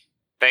right.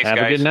 Thanks, Have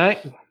guys. a good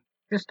night.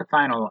 Just a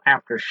final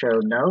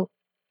after-show note.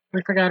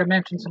 We forgot to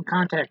mention some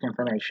contact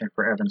information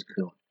for Evans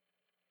Coolant.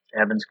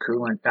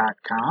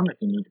 EvansCoolant.com if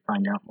you need to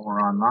find out more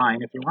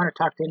online. If you want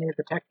to talk to any of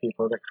the tech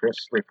people that Chris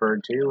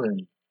referred to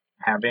and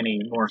have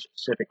any more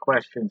specific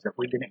questions that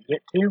we didn't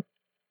get to,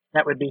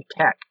 that would be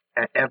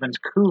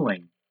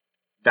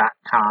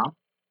tech@evanscooling.com. You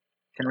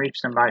can reach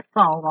them by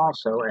phone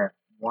also at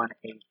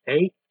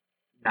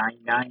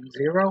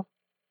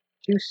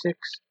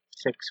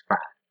 1-888-990-2665.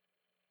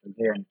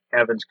 Again,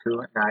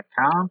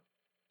 evanscoolant.com,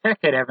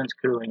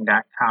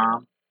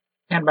 tech@evanscooling.com,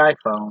 and by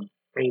phone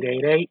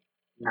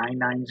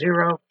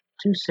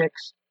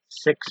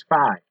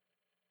 888-990-2665.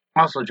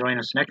 Also join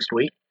us next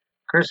week.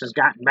 Chris has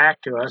gotten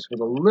back to us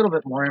with a little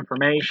bit more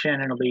information,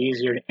 and it'll be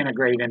easier to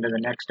integrate into the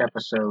next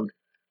episode.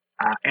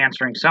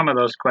 Answering some of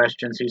those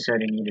questions he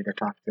said he needed to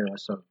talk to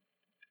us or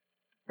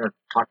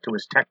talk to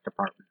his tech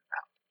department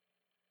about.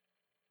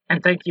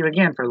 And thank you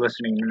again for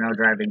listening to No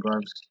Driving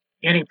Gloves.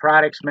 Any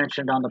products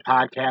mentioned on the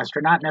podcast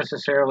are not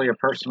necessarily a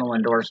personal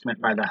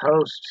endorsement by the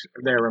hosts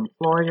or their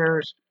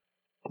employers.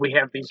 We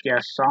have these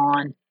guests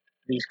on,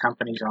 these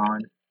companies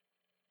on,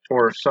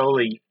 for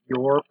solely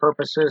your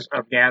purposes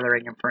of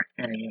gathering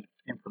any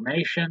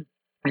information.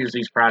 Use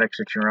these products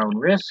at your own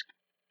risk.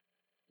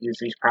 Use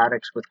these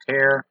products with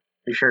care.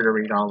 Be sure to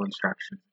read all instructions.